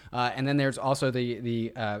collateral. And then there's also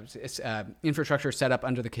the infrastructure set up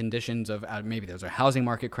under the conditions of maybe there's a housing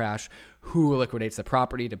market crash, who liquidates the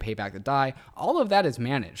property to pay back the DAI. All of that is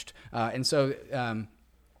managed. And so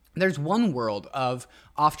there's one world of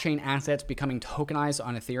off-chain assets becoming tokenized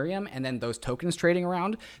on Ethereum and then those tokens trading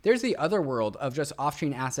around. There's the other world of just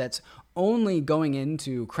off-chain assets only going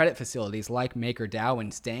into credit facilities like MakerDAO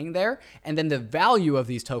and staying there, and then the value of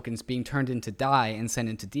these tokens being turned into DAI and sent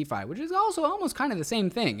into DeFi, which is also almost kind of the same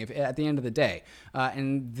thing at the end of the day.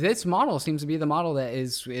 And this model seems to be the model that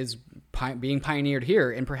is being pioneered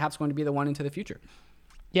here and perhaps going to be the one into the future.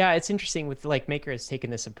 Yeah, it's interesting with like Maker has taken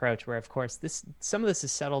this approach where, of course, some of this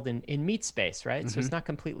is settled in meat space, right? So it's not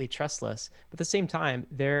completely trustless. But at the same time,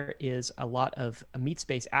 there is a lot of meat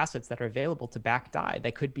space assets that are available to back DAI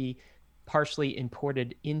that could be partially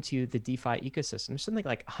imported into the DeFi ecosystem. There's something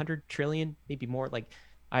like 100 trillion, maybe more, like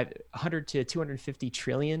 100 to 250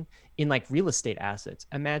 trillion in like real estate assets.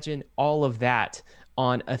 Imagine all of that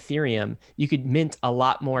on Ethereum. You could mint a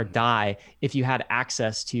lot more DAI if you had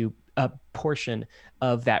access to a portion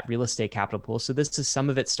of that real estate capital pool. So this is some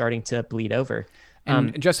of it starting to bleed over.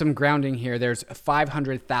 And just some grounding here, there's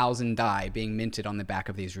 500,000 DAI being minted on the back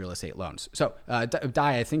of these real estate loans. So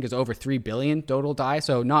DAI, I think, is over 3 billion total DAI.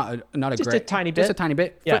 So not a just great, a tiny bit. Just a tiny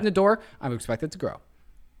bit. Yeah. Foot in the door. I would expect it to grow.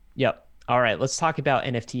 Yep. All right. Let's talk about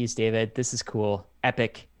NFTs, David. This is cool.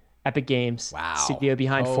 Epic Games. Wow. Studio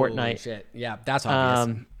behind Holy Fortnite. Shit. Yeah, that's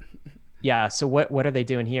obvious. Yeah. So what are they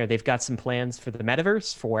doing here? They've got some plans for the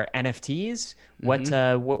metaverse, for NFTs. What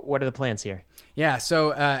are the plans here? Yeah,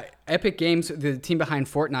 so Epic Games, the team behind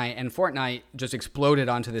Fortnite, and Fortnite just exploded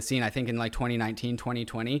onto the scene, I think, in like 2019,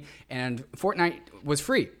 2020. And Fortnite was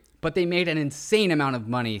free, but they made an insane amount of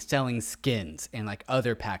money selling skins and like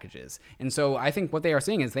other packages. And so I think what they are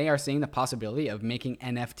seeing is they are seeing the possibility of making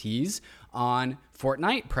NFTs on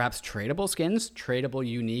Fortnite, perhaps tradable skins, tradable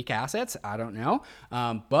unique assets. I don't know.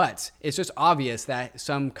 But it's just obvious that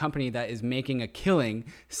some company that is making a killing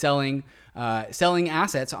selling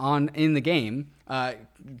assets in the game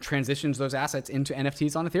transitions those assets into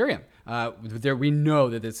NFTs on Ethereum. We know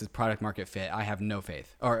that this is product market fit. I have no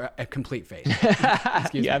faith, or a complete faith.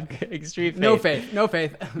 Excuse me. You have extreme faith. No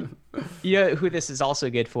faith. You know who this is also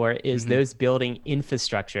good for is those building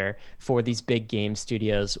infrastructure for these big game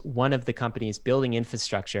studios. One of the companies building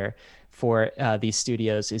infrastructure for these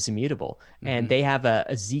studios is Immutable. And they have a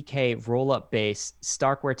ZK roll-up based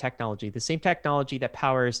Starkware technology, the same technology that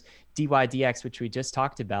powers DYDX, which we just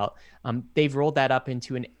talked about. They've rolled that up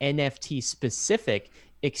into an NFT specific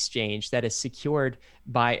exchange that is secured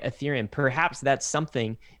by Ethereum. Perhaps that's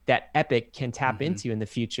something that Epic can tap into in the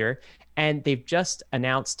future. And they've just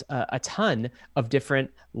announced a ton of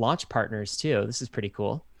different launch partners too. This is pretty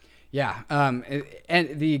cool. Yeah,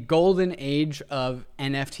 and the golden age of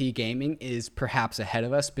NFT gaming is perhaps ahead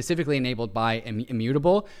of us, specifically enabled by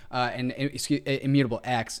Immutable and Immutable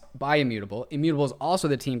X by Immutable. Immutable is also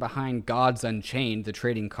the team behind Gods Unchained, the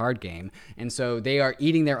trading card game, and so they are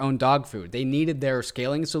eating their own dog food. They needed their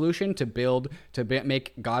scaling solution to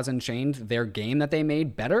make Gods Unchained, their game that they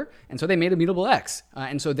made, better, and so they made Immutable X,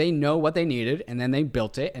 and so they know what they needed, and then they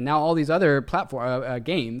built it, and now all these other platform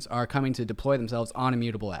games are coming to deploy themselves on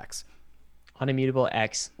Immutable X. On Immutable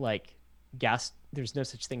X, like gas, there's no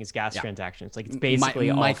such thing as gas transactions. Like it's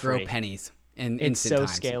basically all micro free. pennies. And it's so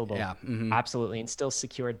times. scalable. Yeah. Absolutely. And still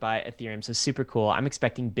secured by Ethereum. So super cool. I'm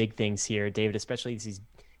expecting big things here, David, especially as these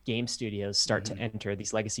game studios start to enter,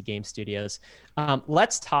 these legacy game studios.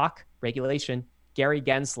 Let's talk regulation. Gary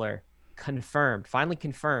Gensler finally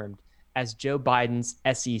confirmed as Joe Biden's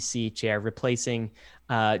SEC chair, replacing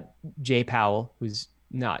Jay Powell, who's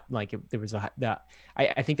not like there was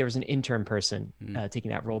I think there was an interim person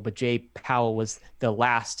taking that role, but Jay Powell was the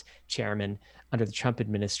last chairman under the Trump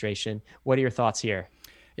administration. What are your thoughts here?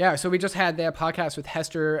 Yeah, so we just had the podcast with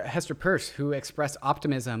Hester Peirce, who expressed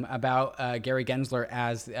optimism about Gary Gensler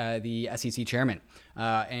as the SEC chairman.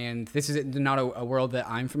 And this is not a world that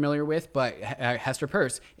I'm familiar with, but Hester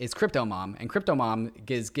Peirce is Crypto Mom, and Crypto Mom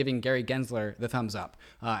is giving Gary Gensler the thumbs up.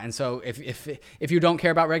 And so if you don't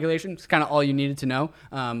care about regulation, it's kind of all you needed to know.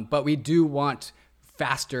 But we do want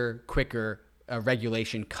faster, quicker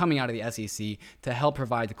regulation coming out of the SEC to help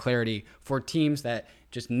provide the clarity for teams that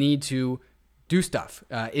just need to do stuff,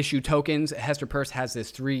 issue tokens. Hester Peirce has this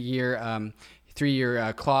 3-year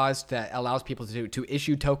 3-year clause that allows people to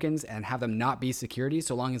issue tokens and have them not be securities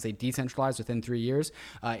so long as they decentralize within 3 years.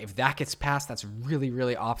 If that gets passed, that's really,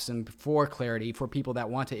 really awesome for clarity for people that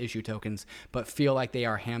want to issue tokens but feel like they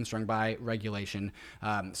are hamstrung by regulation.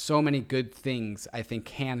 So many good things I think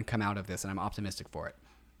can come out of this, and I'm optimistic for it.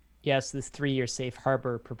 Yes, this 3-year safe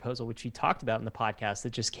harbor proposal, which we talked about in the podcast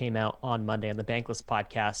that just came out on Monday on the Bankless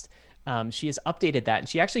podcast, she has updated that, and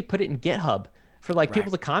she actually put it in GitHub for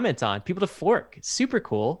people to comment on, people to fork. Super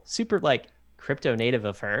cool, super crypto native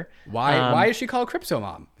of her. Why is she called Crypto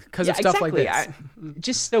Mom? Because of stuff exactly. like this.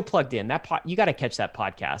 Just so plugged in. You got to catch that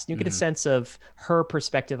podcast. You get a sense of her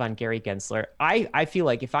perspective on Gary Gensler. I feel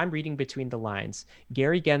like if I'm reading between the lines,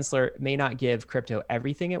 Gary Gensler may not give crypto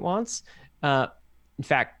everything it wants. In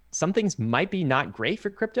fact, some things might be not great for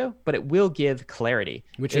crypto, but it will give clarity.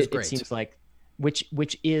 Which is great. It seems like.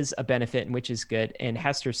 Which is a benefit and which is good. And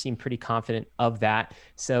Hester seemed pretty confident of that.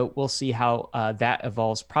 So we'll see how that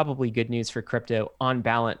evolves. Probably good news for crypto on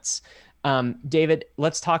balance. David,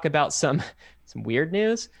 let's talk about some weird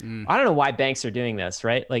news. I don't know why banks are doing this,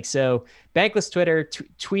 right? So Bankless Twitter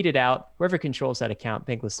tweeted out, whoever controls that account,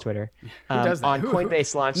 Bankless Twitter, who does that? on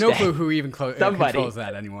Coinbase launch no day. clue who even controls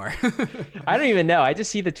that anymore. I don't even know. I just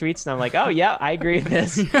see the tweets and I'm like, oh yeah, I agree with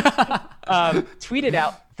this. Tweeted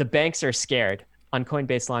out, the banks are scared on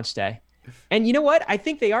Coinbase launch day. And you know what? I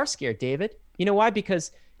think they are scared, David. You know why?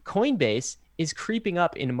 Because Coinbase is creeping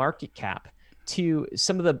up in market cap to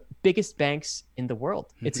some of the biggest banks in the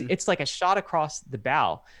world. It's like a shot across the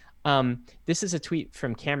bow. This is a tweet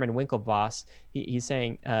from Cameron Winklevoss. He's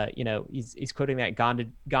saying, he's quoting that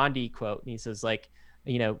Gandhi quote. And he says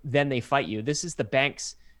then they fight you. This is the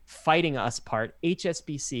banks fighting us part.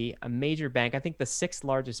 HSBC, a major bank, I think the 6th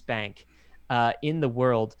largest bank in the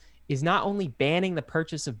world, is not only banning the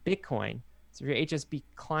purchase of Bitcoin. So if you're an HSBC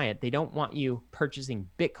client, they don't want you purchasing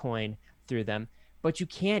Bitcoin through them, but you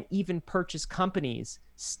can't even purchase companies,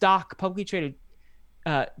 publicly traded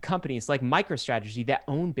companies like MicroStrategy that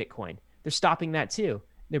own Bitcoin. They're stopping that too.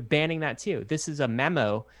 They're banning that too. This is a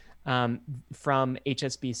memo from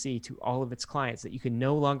HSBC to all of its clients that you can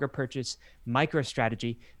no longer purchase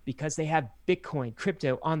MicroStrategy because they have Bitcoin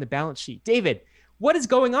crypto on the balance sheet. David, what is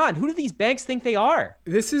going on? Who do these banks think they are?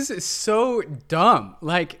 This is so dumb.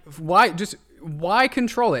 Why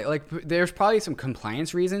control it? There's probably some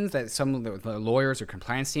compliance reasons that some of the lawyers or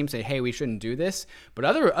compliance teams say, hey, we shouldn't do this. But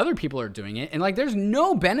other people are doing it. And there's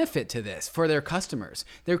no benefit to this for their customers.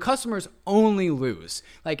 Their customers only lose.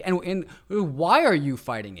 And why are you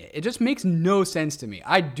fighting it? It just makes no sense to me.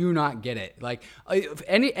 I do not get it.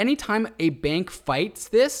 Anytime a bank fights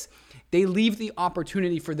this, they leave the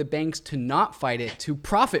opportunity for the banks to not fight it, to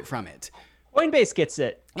profit from it. Coinbase gets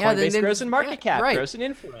it. Coinbase grows in market cap, grows in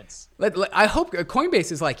influence. I hope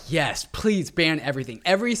Coinbase is please ban everything.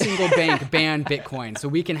 Every single bank ban Bitcoin so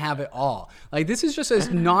we can have it all. This is just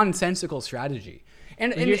a nonsensical strategy.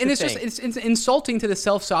 And it's insulting to the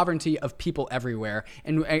self-sovereignty of people everywhere,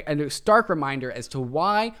 and a stark reminder as to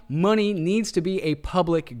why money needs to be a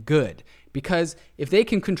public good. Because if they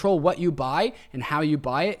can control what you buy and how you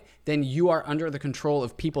buy it, then you are under the control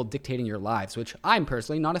of people dictating your lives, which I'm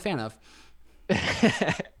personally not a fan of.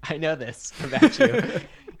 I know this about you.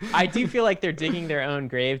 I do feel like they're digging their own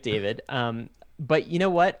grave, David. But you know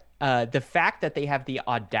what? The fact that they have the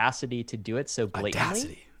audacity to do it so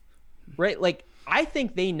blatantly, right? I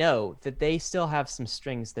think they know that they still have some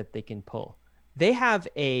strings that they can pull. They have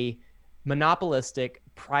a monopolistic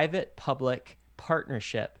private-public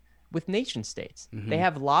partnership with nation states. They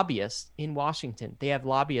have lobbyists in Washington. They have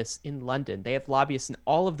lobbyists in London. They have lobbyists in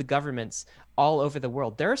all of the governments all over the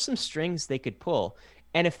world. There are some strings they could pull.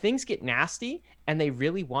 And if things get nasty and they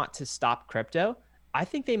really want to stop crypto, I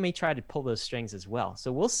think they may try to pull those strings as well.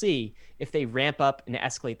 So we'll see if they ramp up and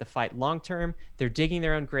escalate the fight. Long term, they're digging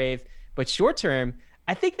their own grave. But short term,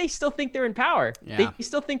 I think they still think they're in power. Yeah. They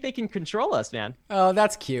still think they can control us, man. Oh,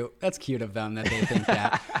 that's cute. That's cute of them that they think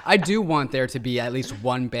that. I do want there to be at least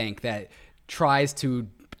one bank that tries to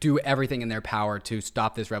do everything in their power to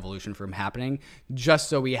stop this revolution from happening, just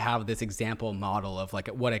so we have this example model of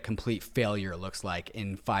what a complete failure looks like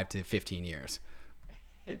in 5 to 15 years.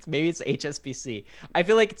 Maybe it's HSBC. I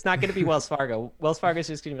feel like it's not going to be Wells Fargo. Wells Fargo's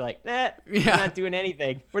just going to be like, we're not doing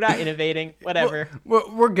anything. We're not innovating. Whatever.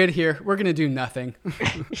 We're good here. We're going to do nothing.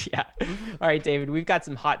 Yeah. All right, David, we've got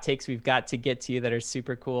some hot takes we've got to get to that are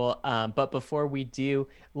super cool. But before we do,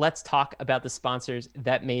 let's talk about the sponsors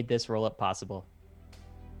that made this roll-up possible.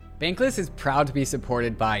 Bankless is proud to be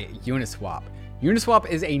supported by Uniswap. Uniswap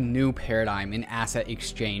is a new paradigm in asset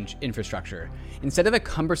exchange infrastructure. Instead of a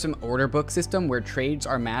cumbersome order book system where trades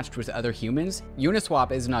are matched with other humans,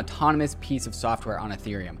 Uniswap is an autonomous piece of software on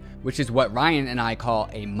Ethereum, which is what Ryan and I call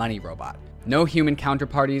a money robot. No human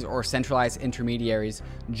counterparties or centralized intermediaries,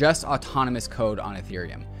 just autonomous code on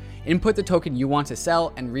Ethereum. Input the token you want to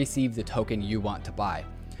sell and receive the token you want to buy.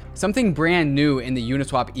 Something brand new in the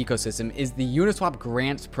Uniswap ecosystem is the Uniswap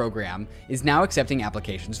Grants program is now accepting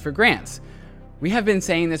applications for grants. We have been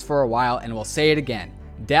saying this for a while and we'll say it again.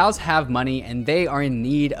 DAOs have money and they are in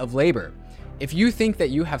need of labor. If you think that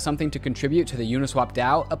you have something to contribute to the Uniswap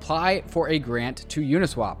DAO, apply for a grant to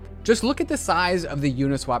Uniswap. Just look at the size of the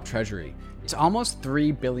Uniswap treasury. It's almost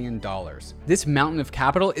 $3 billion. This mountain of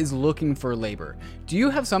capital is looking for labor. Do you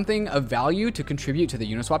have something of value to contribute to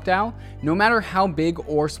the Uniswap DAO? No matter how big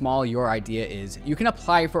or small your idea is, you can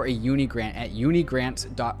apply for a uni grant at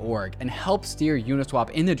unigrants.org and help steer Uniswap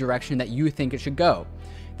in the direction that you think it should go.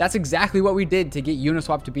 That's exactly what we did to get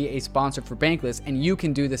Uniswap to be a sponsor for Bankless, and you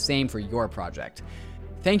can do the same for your project.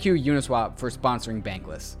 Thank you, Uniswap, for sponsoring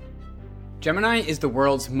Bankless. Gemini is the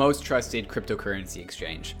world's most trusted cryptocurrency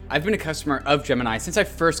exchange. I've been a customer of Gemini since I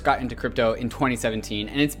first got into crypto in 2017,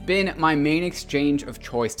 and it's been my main exchange of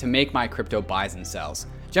choice to make my crypto buys and sells.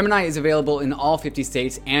 Gemini is available in all 50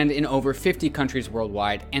 states and in over 50 countries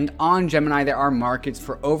worldwide, and on Gemini there are markets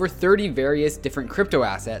for over 30 various different crypto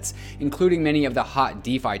assets, including many of the hot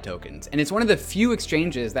DeFi tokens, and it's one of the few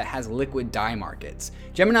exchanges that has liquid DAI markets.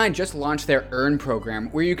 Gemini just launched their Earn program,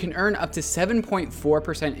 where you can earn up to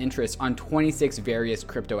 7.4% interest on 26 various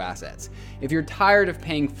crypto assets. If you're tired of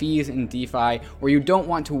paying fees in DeFi, or you don't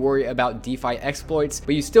want to worry about DeFi exploits,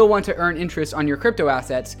 but you still want to earn interest on your crypto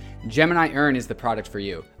assets, Gemini Earn is the product for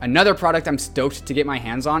you. Another product I'm stoked to get my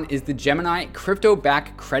hands on is the Gemini Crypto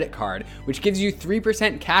Back Credit Card, which gives you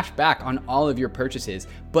 3% cash back on all of your purchases,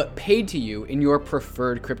 but paid to you in your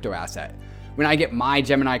preferred crypto asset. When I get my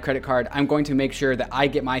Gemini credit card, I'm going to make sure that I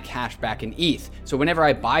get my cash back in ETH. So whenever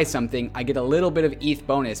I buy something, I get a little bit of ETH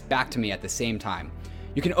bonus back to me at the same time.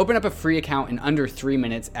 You can open up a free account in under 3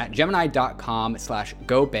 minutes at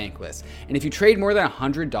gemini.com/gobankless. And if you trade more than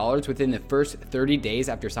 $100 within the first 30 days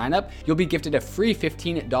after sign up, you'll be gifted a free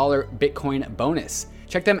 $15 Bitcoin bonus.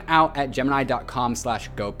 Check them out at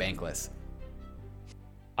gemini.com/gobankless.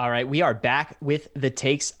 All right, we are back with the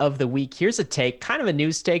takes of the week. Here's a take, kind of a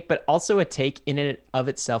news take, but also a take in and of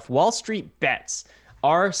itself. Wall Street Bets,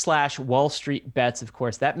 r/Wall Street Bets, of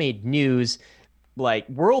course, that made news like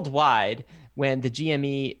worldwide when the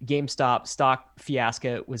GME GameStop stock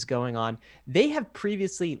fiasco was going on. They have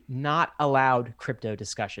previously not allowed crypto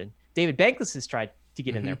discussion. David Bankless has tried to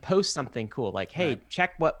get in there, post something cool like, hey,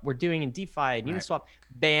 check what we're doing in DeFi and Uniswap,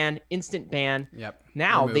 ban, instant ban. Yep.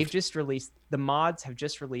 Now Removed. they've just released, the mods have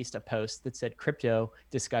just released a post that said crypto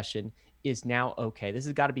discussion is now okay. This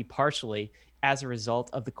has got to be partially as a result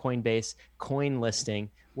of the Coinbase coin listing.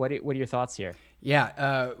 What are your thoughts here?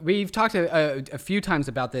 Yeah, we've talked a few times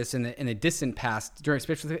about this in the distant past,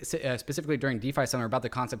 specifically during DeFi Summer, about the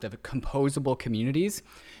concept of composable communities.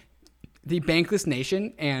 The Bankless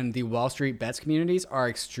Nation and the Wall Street Bets communities are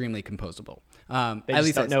extremely composable. They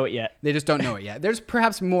just don't know it yet. They just don't know it yet. There's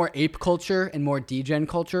perhaps more ape culture and more degen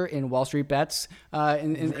culture in Wall Street Bets.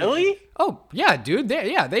 Really? Oh, yeah, dude.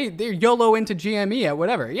 They're YOLO into GME at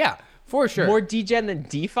whatever. Yeah. For sure. More degen than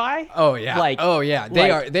DeFi? Oh yeah.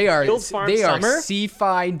 They are Summer?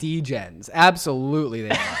 CeFi degens. Absolutely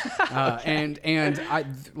they are. And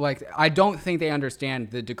I don't think they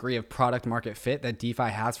understand the degree of product market fit that DeFi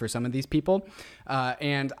has for some of these people.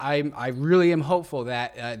 And I really am hopeful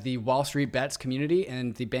that the Wall Street Bets community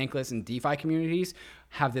and the Bankless and DeFi communities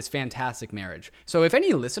have this fantastic marriage. So if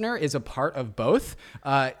any listener is a part of both,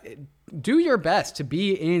 do your best to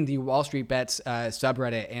be in the Wall Street Bets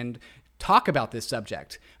subreddit and talk about this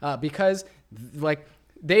subject, because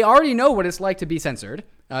they already know what it's like to be censored.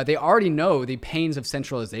 They already know the pains of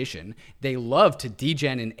centralization. They love to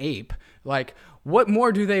degen and ape. What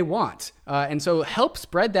more do they want? And so help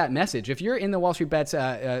spread that message. If you're in the Wall Street Bets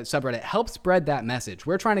subreddit, help spread that message.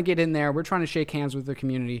 We're trying to get in there. We're trying to shake hands with the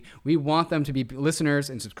community. We want them to be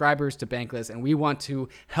listeners and subscribers to Bankless, and we want to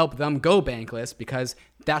help them go Bankless because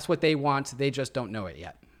that's what they want. They just don't know it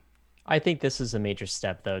yet. I think this is a major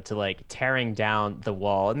step, though, to tearing down the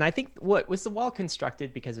wall. And I think, what was the wall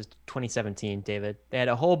constructed because of 2017, David? They had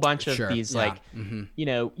a whole bunch of these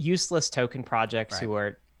useless token projects who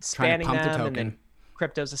are spamming them, and then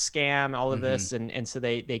crypto's a scam, all of this. And so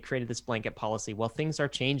they created this blanket policy. Well, things are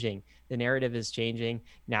changing. The narrative is changing.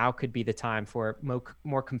 Now could be the time for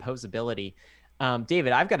more composability.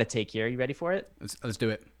 David, I've got a take here. You ready for it? Let's do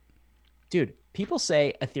it. Dude, people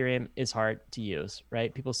say Ethereum is hard to use,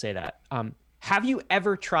 right? People say that. Have you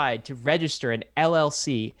ever tried to register an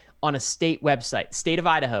LLC on a state website, state of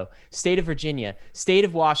Idaho, state of Virginia, state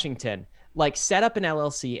of Washington, like set up an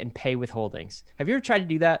LLC and pay withholdings? Have you ever tried to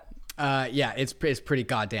do that? Yeah, it's pretty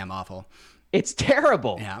goddamn awful. It's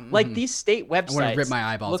terrible. Yeah, like these state websites. I want to rip my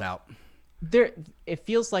eyeballs out. It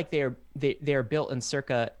feels like they're built in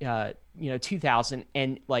circa 2000,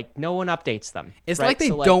 and like no one updates them. It's right? Like they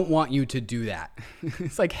don't want you to do that.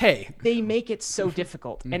 It's like, hey, they make it so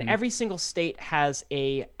difficult, and every single state has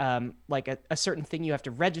a certain thing you have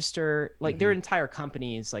to register. Like their entire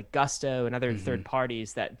companies, like Gusto and other third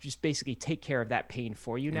parties, that just basically take care of that pain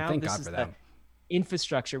for you now. Thank this God is for the them.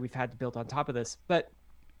 Infrastructure we've had to build on top of this. But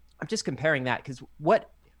I'm just comparing that because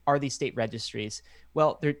what are these state registries?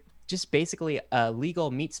 Well, they're just basically a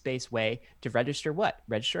legal meat space way to register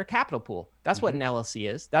a capital pool. That's what an LLC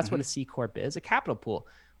is. That's what a C Corp is, a capital pool.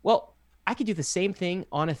 Well, I could do the same thing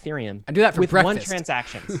on Ethereum. I do that for with breakfast. one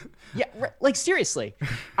transaction. Yeah, like seriously.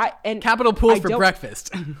 And capital pools for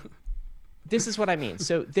breakfast. This is what I mean.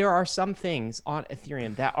 So there are some things on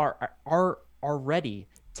Ethereum that are already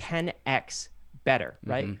 10x better,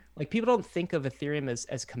 right? Like people don't think of Ethereum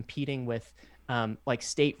as competing with like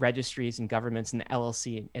state registries and governments and the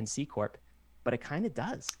LLC and C Corp, but it kind of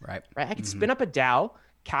does. Right. I can spin up a DAO,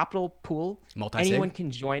 capital pool. Multi-sig. Anyone can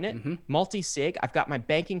join it. Multi-sig. I've got my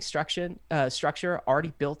banking structure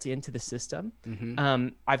already built into the system.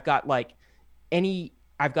 I've got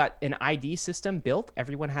an ID system built.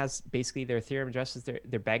 Everyone has basically their Ethereum address as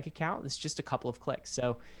their bank account. It's just a couple of clicks.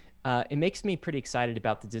 So it makes me pretty excited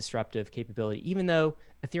about the disruptive capability, even though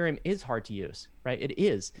Ethereum is hard to use, right? It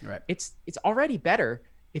is. Right. It's already better.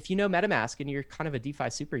 If you know MetaMask and you're kind of a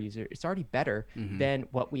DeFi super user, it's already better than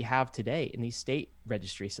what we have today in these state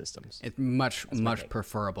registry systems. It's much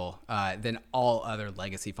preferable than all other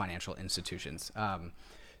legacy financial institutions.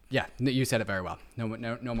 Yeah, you said it very well.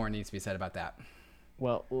 No more needs to be said about that.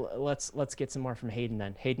 Well, let's get some more from Hayden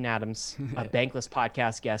then. Hayden Adams, a Bankless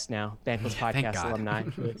podcast guest now, Bankless podcast alumni.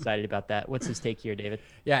 Really excited about that. What's his take here, David?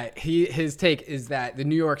 Yeah, his take is that the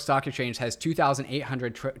New York Stock Exchange has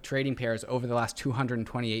 2,800 trading pairs over the last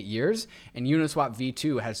 228 years, and Uniswap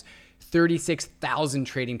V2 has 36,000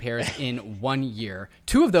 trading pairs in 1 year.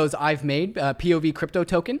 Two of those I've made. POV crypto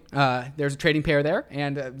token. There's a trading pair there,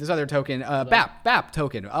 and this other token, BAP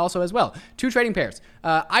token, also as well. Two trading pairs.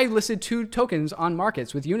 I listed two tokens on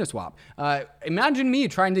markets with Uniswap. Imagine me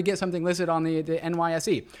trying to get something listed on the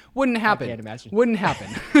NYSE. Wouldn't happen. I can't imagine. Wouldn't happen.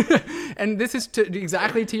 And this is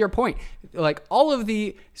exactly to your point. Like all of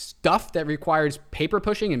the stuff that requires paper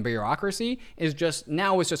pushing and bureaucracy is just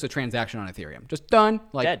a transaction on Ethereum. Just done.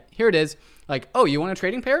 Like Dead. Here it is. Like, oh, you want a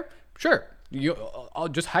trading pair? Sure. You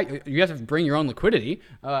have to bring your own liquidity,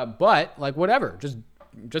 but like whatever, just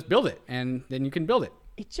build it, and then you can build it.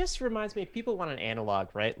 It just reminds me, if people want an analog,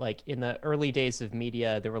 right? Like in the early days of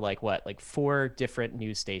media, there were like 4 different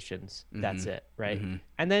news stations. That's it, right?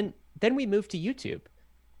 And then we moved to YouTube.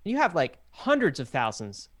 You have like hundreds of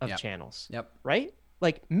thousands of channels, right?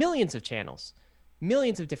 Like millions of channels,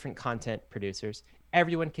 millions of different content producers.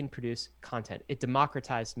 Everyone can produce content. It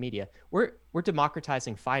democratized media. We're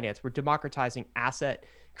democratizing finance. We're democratizing asset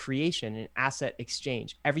creation and asset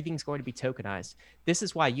exchange. Everything's going to be tokenized. This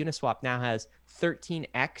is why Uniswap now has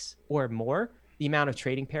 13x or more the amount of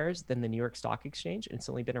trading pairs than the New York Stock Exchange. And it's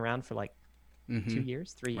only been around for like 2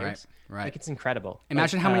 years, 3 years. Right. Like it's incredible.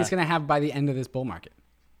 Imagine how many it's going to have by the end of this bull market.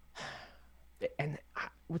 And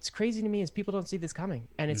what's crazy to me is people don't see this coming,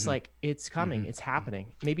 and it's like it's coming, it's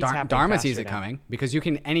happening. Maybe it's happening. Dharma sees it coming because you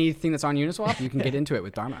can anything that's on Uniswap, you can get into it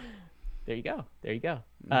with Dharma. There you go.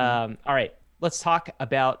 All right, let's talk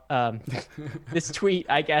about this tweet,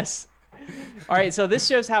 I guess. All right, so this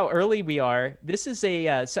shows how early we are. This is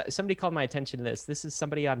somebody called my attention to this. This is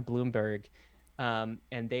somebody on Bloomberg,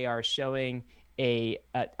 and they are showing a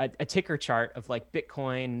ticker chart of like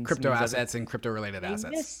Bitcoin, crypto assets, and crypto related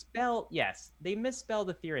assets. They misspelled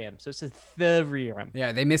Ethereum, so it says Ethereum.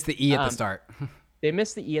 Yeah, they missed the E at the start. They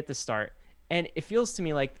missed the E at the start, and it feels to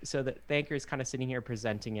me like the anchor is kind of sitting here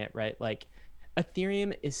presenting it right. Like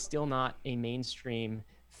Ethereum is still not a mainstream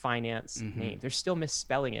finance name. They're still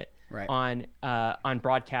misspelling it on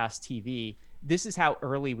broadcast TV. This is how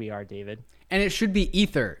early we are, David. And it should be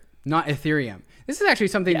Ether, not Ethereum. This is actually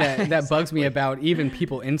something that bugs me about even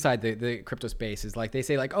people inside the crypto space is like they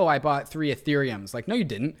say like, oh, I bought 3 Ethereums. Like, no, you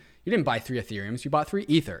didn't. You didn't buy 3 Ethereums. You bought 3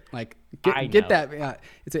 Ether. Like, get that.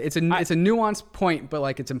 It's a nuanced point, but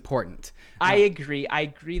like it's important. I agree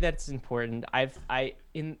that it's important. I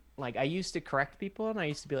used to correct people and I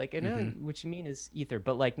used to be like, no, what you mean is Ether.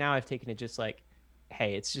 But like now I've taken it just like,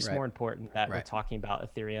 hey, it's just more important that we're talking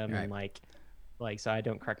about Ethereum and like like, so I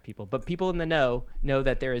don't correct people, but people in the know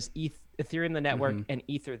that there is Ethereum, the network, and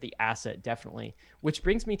Ether, the asset, definitely. Which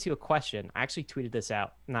brings me to a question. I actually tweeted this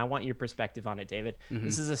out, and I want your perspective on it, David.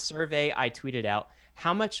 This is a survey I tweeted out.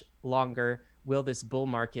 How much longer will this bull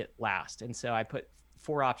market last? And so I put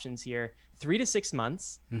 4 options here: 3 to 6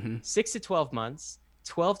 months, 6 to 12 months,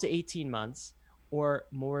 12 to 18 months, or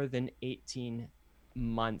more than 18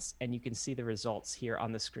 months. And you can see the results here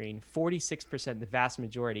on the screen. 46%, the vast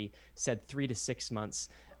majority, said 3 to 6 months,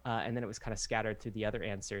 and then it was kind of scattered through the other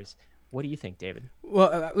answers. What do you think, David?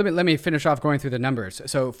 Well, let me finish off going through the numbers.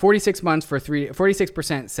 So 46 months for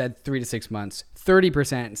 46% said 3 to 6 months.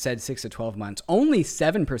 30% said 6 to 12 months. Only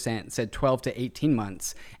 7% said 12 to 18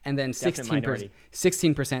 months. And then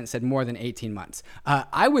 16% said more than 18 months.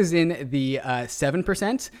 I was in the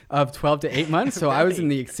 7% of 12 to 8 months. So I was in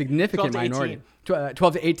the significant minority. 12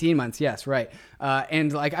 to 18 months. Yes, right.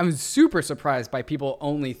 And like, I was super surprised by people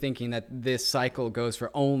only thinking that this cycle goes for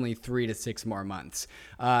only 3 to 6 more months.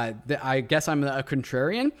 I guess I'm a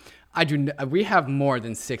contrarian. We have more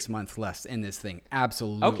than 6 months left in this thing.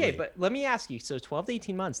 Absolutely. Okay, but let me ask you. So 12 to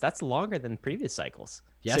 18 months, that's longer than previous cycles.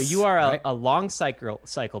 Yes. So you are a long cycle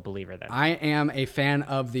believer then. I am a fan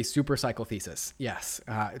of the super cycle thesis. Yes.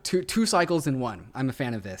 Two cycles in one. I'm a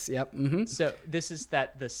fan of this. Yep. Mm-hmm. So this is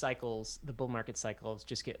that the bull market cycles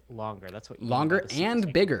just get longer. That's what you longer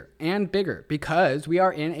and bigger because we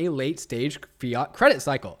are in a late stage fiat credit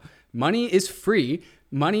cycle. Money is free.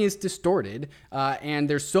 Money is distorted, and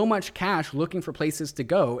there's so much cash looking for places to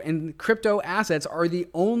go, and crypto assets are the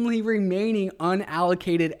only remaining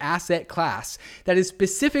unallocated asset class that is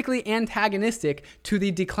specifically antagonistic to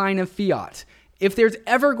the decline of fiat. If there's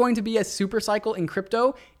ever going to be a super cycle in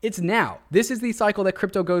crypto, it's now. This is the cycle that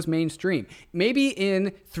crypto goes mainstream. Maybe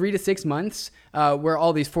in 3 to 6 months, where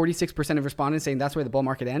all these 46% of respondents saying that's where the bull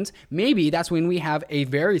market ends, maybe that's when we have a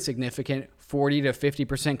very significant 40 to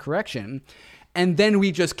 50% correction. And then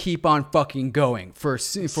we just keep on fucking going for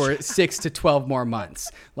 6 to 12 more months.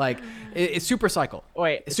 Like, it's super cycle.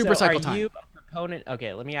 Wait, it's super cycle time. Are you a proponent?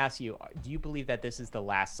 Okay, let me ask you. Do you believe that this is the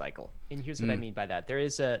last cycle? And here's what I mean by that.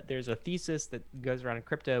 There's a thesis that goes around in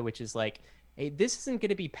crypto, which is like, hey, this isn't going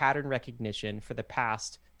to be pattern recognition for the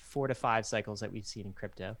past 4 to 5 cycles that we've seen in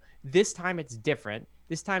crypto. This time it's different.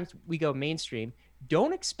 This time we go mainstream.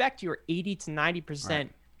 Don't expect your 80 to 90%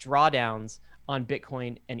 drawdowns on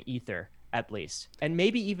Bitcoin and Ether, at least, and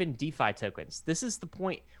maybe even DeFi tokens. This is the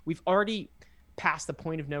point. We've already passed the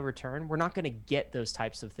point of no return. We're not going to get those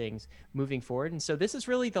types of things moving forward. And so this is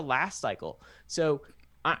really the last cycle. So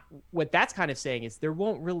what that's kind of saying is there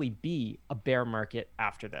won't really be a bear market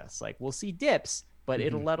after this. Like, we'll see dips, but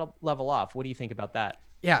it'll level off. What do you think about that?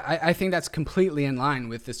 Yeah, I think that's completely in line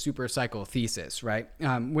with the super cycle thesis, right?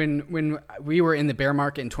 When we were in the bear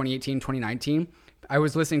market in 2018, 2019, I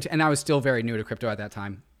was listening to, and I was still very new to crypto at that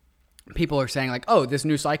time. People are saying like, oh, this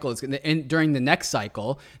new cycle is going to, during the next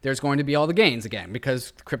cycle, there's going to be all the gains again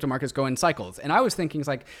because crypto markets go in cycles. And I was thinking, it's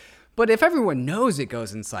like, but if everyone knows it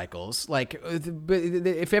goes in cycles, like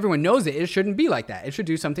if everyone knows it, it shouldn't be like that. It should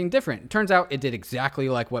do something different. Turns out it did exactly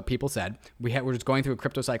like what people said. We're just going through a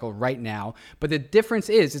crypto cycle right now. But the difference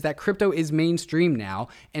is that crypto is mainstream now.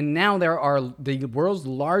 And now there are the world's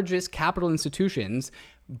largest capital institutions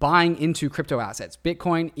buying into crypto assets,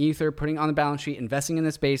 Bitcoin, Ether, putting on the balance sheet, investing in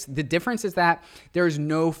the space. The difference is that there's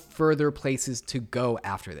no further places to go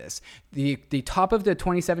after this. The top of the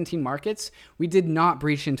 2017 markets, we did not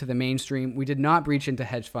breach into the mainstream. We did not breach into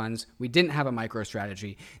hedge funds. We didn't have a micro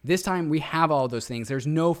strategy. This time we have all those things. There's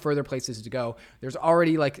no further places to go. There's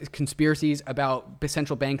already like conspiracies about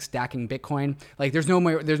central banks stacking Bitcoin. Like there's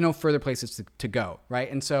no further places to go, right?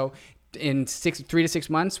 And so in 3 to 6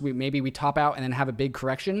 months, we top out and then have a big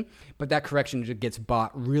correction, but that correction just gets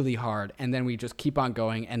bought really hard, and then we just keep on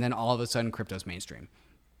going, and then all of a sudden, crypto's mainstream.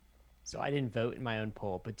 So I didn't vote in my own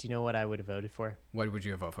poll, but do you know what I would have voted for? What would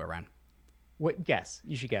you have voted for, Ryan? What? Guess.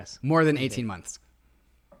 You should guess. More than 18 months.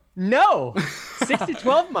 No, 6 to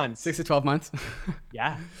 12 months. 6 to 12 months.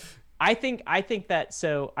 Yeah, I think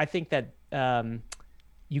that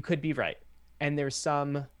you could be right, and there's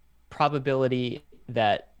some probability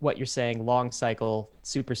that what you're saying, long cycle,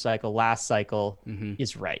 super cycle, last cycle,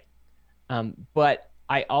 is right. But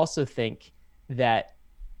I also think that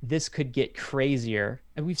this could get crazier.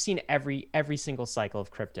 And we've seen every single cycle of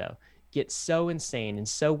crypto get so insane and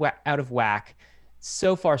so out of whack,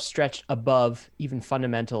 so far stretched above even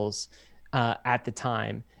fundamentals at the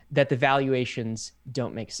time that the valuations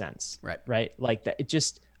don't make sense. Right. Like that, it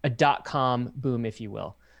just a .com boom, if you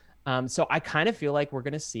will. So I kind of feel like we're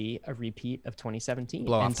going to see a repeat of 2017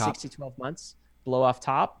 and 6 to 12 months blow off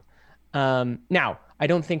top. Now, I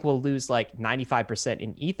don't think we'll lose like 95%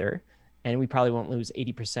 in Ether. and we probably won't lose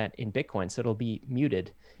 80% in Bitcoin. So it'll be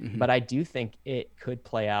muted. But I do think it could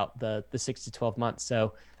play out the 6 to 12 months.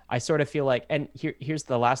 So I sort of feel like, and here's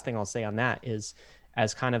the last thing I'll say on that is,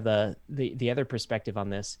 as kind of the other perspective on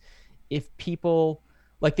this, if people,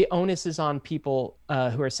 like, the onus is on people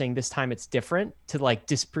who are saying this time it's different to like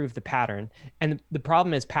disprove the pattern. And the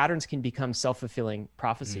problem is patterns can become self-fulfilling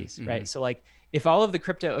prophecies, right? So like if all of the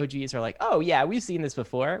crypto OGs are like, oh yeah, we've seen this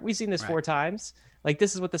before, we've seen this 4 times, like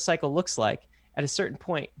this is what the cycle looks like. At a certain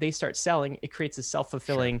point, they start selling. It creates a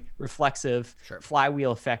self-fulfilling, reflexive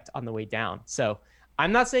flywheel effect on the way down. So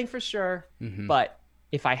I'm not saying for sure, but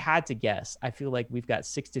if I had to guess, I feel like we've got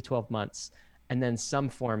 6 to 12 months and then some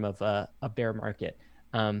form of a bear market.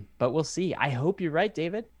 But we'll see. I hope you're right,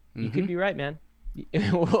 David. You could be right, man.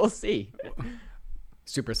 We'll see.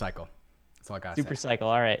 Super cycle. That's all I got. Super cycle.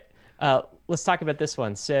 All right. Let's talk about this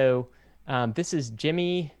one. So this is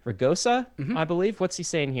Jimmy Ragosa, I believe. What's he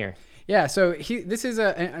saying here? Yeah, so this is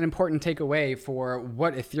an important takeaway for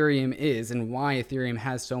what Ethereum is and why Ethereum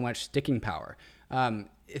has so much sticking power.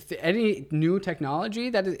 If any new technology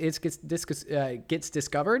that gets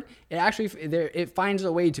discovered, it finds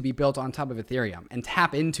a way to be built on top of Ethereum and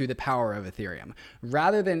tap into the power of Ethereum.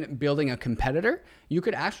 Rather than building a competitor, you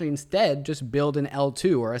could actually instead just build an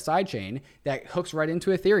L2 or a sidechain that hooks right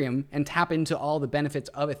into Ethereum and tap into all the benefits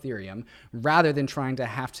of Ethereum, rather than trying to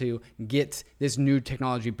have to get this new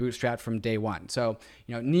technology bootstrapped from day one. So,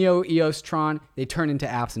 Neo, EOS, Tron, they turned into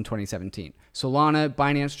apps in 2017. Solana,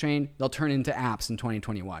 Binance Chain, they'll turn into apps in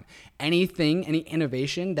 2021. Any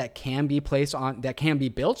innovation that can be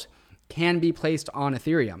built can be placed on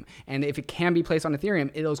Ethereum. And if it can be placed on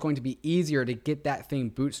Ethereum, it is going to be easier to get that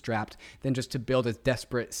thing bootstrapped than just to build a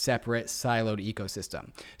desperate, separate, siloed ecosystem.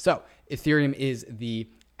 So Ethereum is the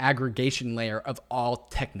aggregation layer of all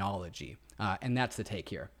technology. And that's the take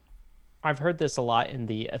here. I've heard this a lot in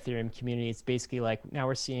the Ethereum community. It's basically like now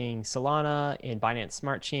we're seeing Solana and Binance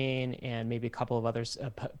Smart Chain and maybe a couple of others,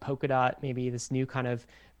 Polkadot, maybe this new kind of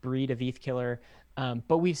breed of ETH killer.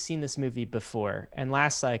 But we've seen this movie before. And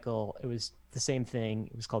last cycle, it was the same thing.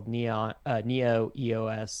 It was called Neo,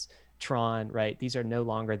 EOS, Tron, right? These are no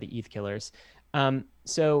longer the ETH killers.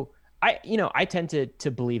 So I tend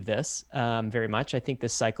to believe this very much. I think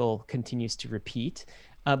this cycle continues to repeat.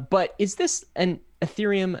 But is this an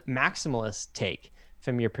Ethereum maximalist take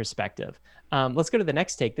from your perspective? Let's go to the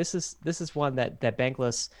next take. This is one that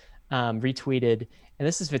Bankless retweeted, and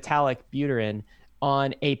this is Vitalik Buterin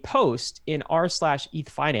on a post in r/ETH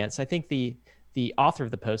Finance. I think the author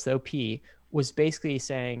of the post, the OP, was basically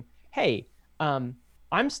saying, hey,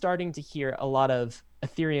 I'm starting to hear a lot of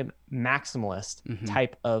Ethereum maximalist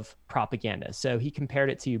type of propaganda. So he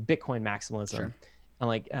compared it to Bitcoin maximalism. Sure. And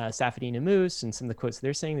like Safadine and Moose and some of the quotes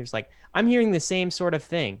they're saying, there's like, I'm hearing the same sort of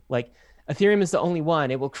thing. Like Ethereum is the only one.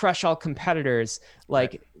 It will crush all competitors.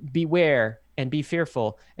 Like beware and be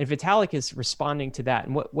fearful. And Vitalik is responding to that.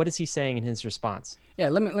 And what is he saying in his response? Yeah,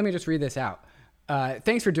 let me just read this out.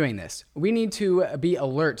 Thanks for doing this. We need to be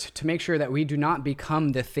alert to make sure that we do not become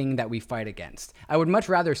the thing that we fight against. I would much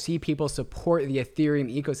rather see people support the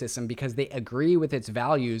Ethereum ecosystem because they agree with its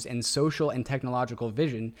values and social and technological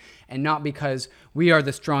vision, and not because we are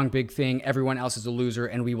the strong big thing, everyone else is a loser,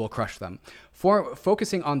 and we will crush them.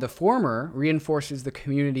 Focusing on the former reinforces the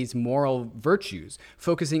community's moral virtues.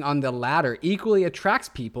 Focusing on the latter equally attracts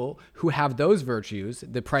people who have those virtues,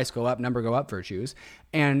 the price go up, number go up virtues,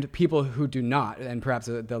 and people who do not, and perhaps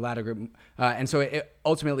the latter group. And so it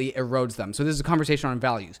ultimately erodes them. So this is a conversation on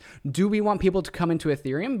values. Do we want people to come into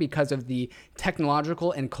Ethereum because of the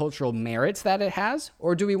technological and cultural merits that it has?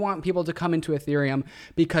 Or do we want people to come into Ethereum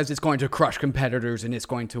because it's going to crush competitors and it's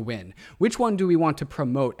going to win? Which one do we want to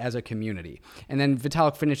promote as a community? And then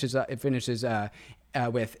Vitalik finishes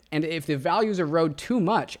with, and if the values erode too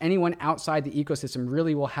much, anyone outside the ecosystem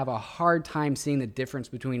really will have a hard time seeing the difference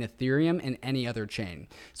between Ethereum and any other chain.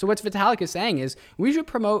 So what Vitalik is saying is we should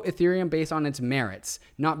promote Ethereum based on its merits,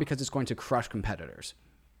 not because it's going to crush competitors.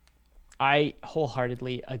 I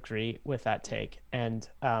wholeheartedly agree with that take. And,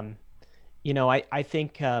 I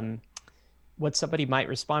think what somebody might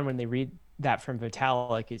respond when they read that from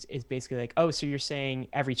Vitalik is basically like, oh, so you're saying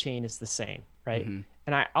every chain is the same, right? Mm-hmm.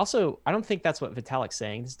 And I don't think that's what Vitalik's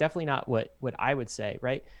saying. It's definitely not what I would say,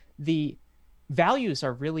 right? The values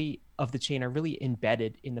of the chain are really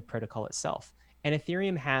embedded in the protocol itself. And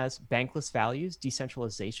Ethereum has bankless values,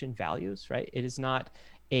 decentralization values, right? It is not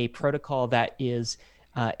a protocol that is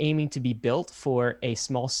aiming to be built for a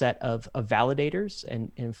small set of validators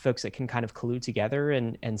and folks that can kind of collude together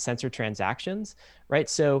and censor transactions, right?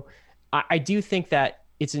 So I do think that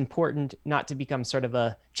it's important not to become sort of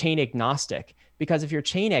a chain agnostic, because if you're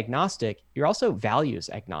chain agnostic, you're also values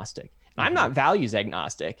agnostic. I'm not values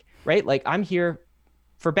agnostic, right? Like I'm here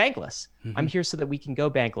for bankless. I'm here so that we can go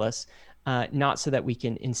bankless, not so that we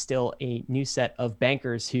can instill a new set of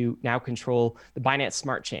bankers who now control the Binance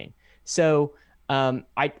Smart Chain. So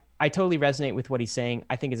I totally resonate with what he's saying.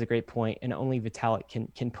 I think is a great point, and only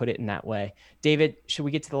Vitalik can put it in that way. David, should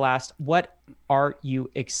we get to the last? What are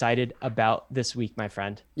you excited about this week, my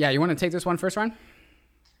friend? Yeah, you want to take this one first, Ryan?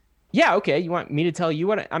 Yeah, okay. You want me to tell you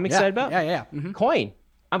what I'm excited about? Yeah. Coin.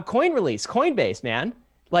 Coin release, Coinbase, man.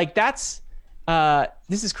 Like that's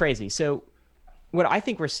this is crazy. So what I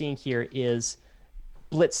think we're seeing here is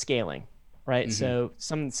blitz scaling, right? So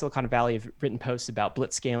some in Silicon Valley have written posts about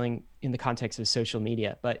blitz scaling in the context of social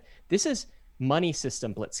media, but this is money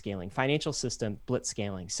system blitz scaling, financial system blitz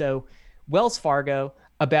scaling. So Wells Fargo,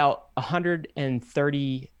 about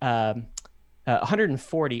 140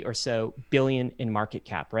 or so billion in market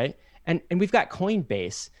cap, right? And we've got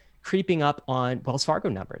Coinbase creeping up on Wells Fargo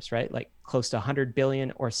numbers, right? Like close to 100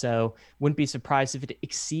 billion or so. Wouldn't be surprised if it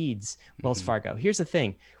exceeds Wells Fargo. Here's the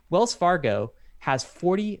thing. Wells Fargo has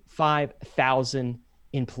 45,000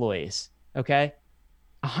 employees, okay?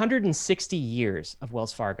 160 years of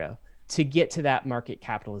Wells Fargo to get to that market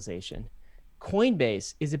capitalization.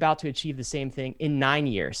 Coinbase is about to achieve the same thing in 9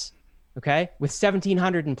 years, okay? With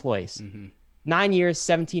 1,700 employees. 9 years,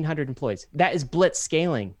 1,700 employees. That is blitz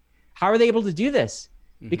scaling. How are they able to do this?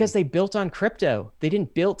 Because they built on crypto. They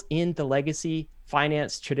didn't build in the legacy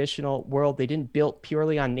finance traditional world. They didn't build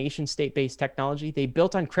purely on nation state-based technology. They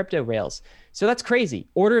built on crypto rails. So that's crazy.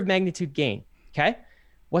 Order of magnitude gain, okay?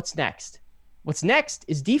 What's next? What's next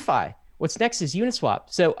is DeFi. What's next is Uniswap.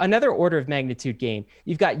 So another order of magnitude gain.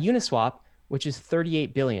 You've got Uniswap, which is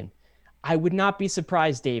 38 billion. I would not be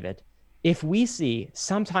surprised, David, if we see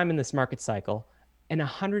sometime in this market cycle an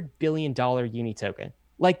 $100 billion uni token.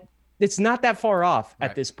 Like, it's not that far off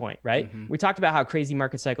at this point, right? We talked about how crazy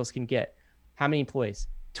market cycles can get. How many employees?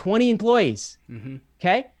 20 employees,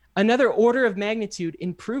 okay? Another order of magnitude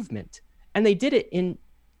improvement. And they did it in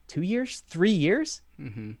 2 years, 3 years.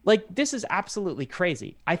 Like, this is absolutely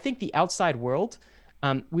crazy. I think the outside world,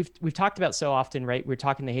 we've talked about so often, right? We're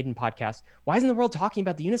talking the Hayden podcast. Why isn't the world talking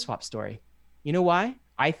about the Uniswap story? You know why?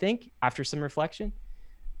 I think, after some reflection,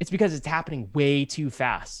 it's because it's happening way too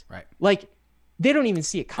fast. Right. Like, they don't even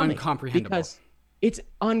see it coming. Incomprehensible. Because it's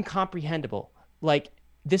incomprehensible. Like,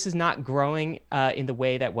 this is not growing in the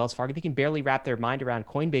way that Wells Fargo, they can barely wrap their mind around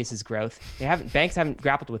Coinbase's growth. Banks haven't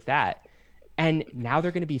grappled with that. And now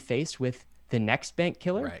they're going to be faced with the next bank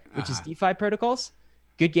killer, which is DeFi protocols.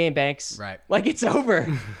 Good game, banks. Right. Like, it's over.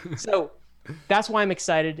 So that's why I'm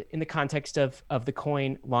excited in the context of the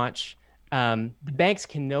coin launch. The banks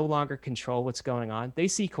can no longer control what's going on. They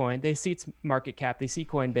see coin, they see its market cap, they see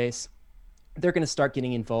Coinbase. They're going to start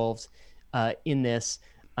getting involved in this.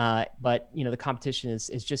 But, you know, the competition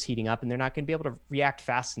is just heating up, and they're not going to be able to react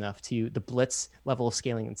fast enough to the blitz level of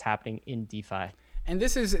scaling that's happening in DeFi. And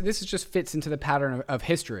this is just fits into the pattern of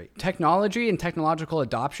history. Technology and technological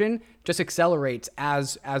adoption just accelerates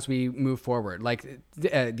as we move forward. Like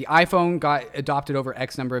the iPhone got adopted over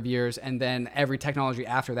X number of years, and then every technology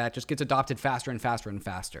after that just gets adopted faster and faster and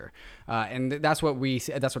faster. And that's what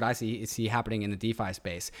I see happening in the DeFi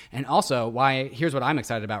space. And also, here's what I'm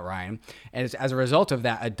excited about, Ryan, as a result of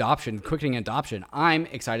that quickening adoption, I'm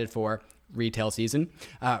excited for retail season.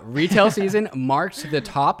 Retail season marked the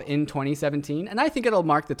top in 2017, and I think it'll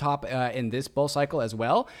mark the top in this bull cycle as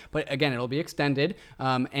well. But again, it'll be extended,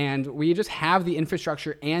 and we just have the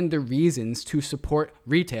infrastructure and the reasons to support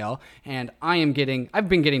retail. And I've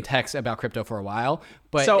been getting texts about crypto for a while.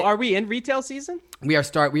 But so are we in retail season? We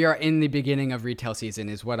are in the beginning of retail season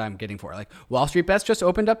is what I'm getting for. Like, Wall Street Bets just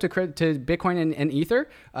opened up to Bitcoin and Ether,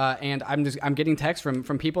 and I'm getting texts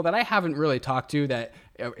from people that I haven't really talked to that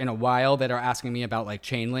in a while that are asking me about like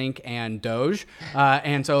Chainlink and Doge,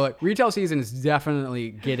 and so like, retail season is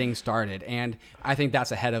definitely getting started, and I think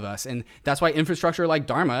that's ahead of us, and that's why infrastructure like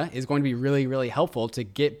Dharma is going to be really, really helpful to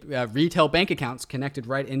get retail bank accounts connected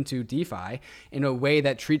right into DeFi in a way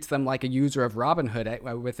that treats them like a user of Robinhood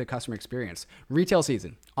with the customer experience. Retail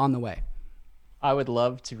season on the way. I would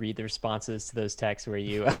love to read the responses to those texts where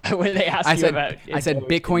they ask about. I said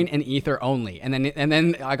Bitcoin and Ether only, and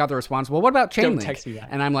then I got the response. Well, what about Chainlink? Don't text me that.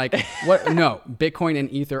 And I'm like, what? No, Bitcoin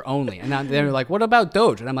and Ether only. And then they're like, what about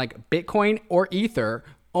Doge? And I'm like, Bitcoin or Ether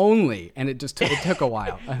only. And it took a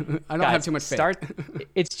while. I don't have too much faith.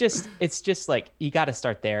 It's just like you got to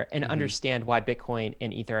start there and understand why Bitcoin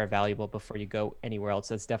and Ether are valuable before you go anywhere else.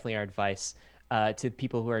 That's definitely our advice to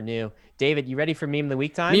people who are new. David, you ready for meme of the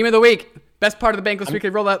week time? Meme of the week. Best part of the Bankless Weekly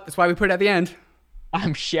Rollup. That's why we put it at the end.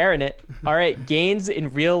 I'm sharing it. All right, gains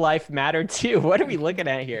in real life matter too. What are we looking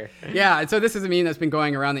at here? Yeah, so this is a meme that's been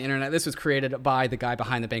going around the internet. This was created by the guy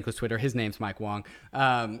behind the Bankless Twitter. His name's Mike Wong.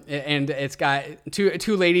 And it's got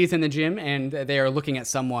two ladies in the gym, and they are looking at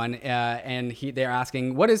someone, and they're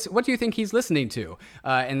asking, what do you think he's listening to?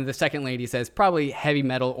 And the second lady says, probably heavy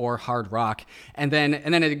metal or hard rock. And then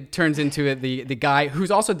it turns into the guy who's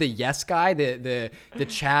also the yes guy, the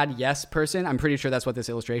Chad yes person. I'm pretty sure that's what this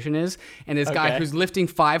illustration is. And this guy who's lifting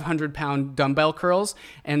 500-pound dumbbell curls,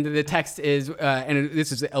 and the text is, and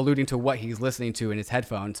this is alluding to what he's listening to in his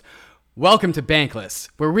headphones. Welcome to Bankless,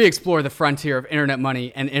 where we explore the frontier of internet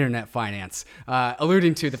money and internet finance.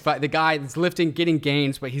 Alluding to the guy that's lifting, getting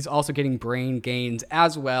gains, but he's also getting brain gains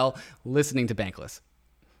as well, listening to Bankless.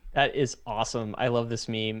 That is awesome. I love this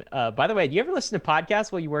meme. By the way, do you ever listen to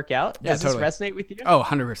podcasts while you work out? Does this resonate with you? Oh,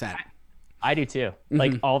 100%. I do too.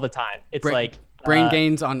 Like all the time. It's brain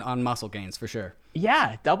gains on muscle gains for sure.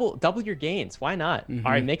 Yeah, double your gains. Why not?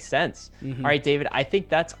 All right, makes sense. All right, David, I think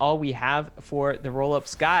that's all we have for the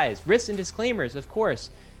roll-ups. Guys, risks and disclaimers, of course.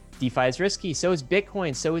 DeFi is risky. So is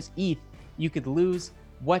Bitcoin. So is ETH. You could lose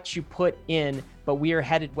what you put in, but we are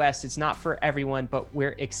headed west. It's not for everyone, but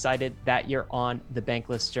we're excited that you're on the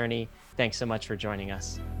Bankless journey. Thanks so much for joining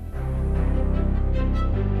us.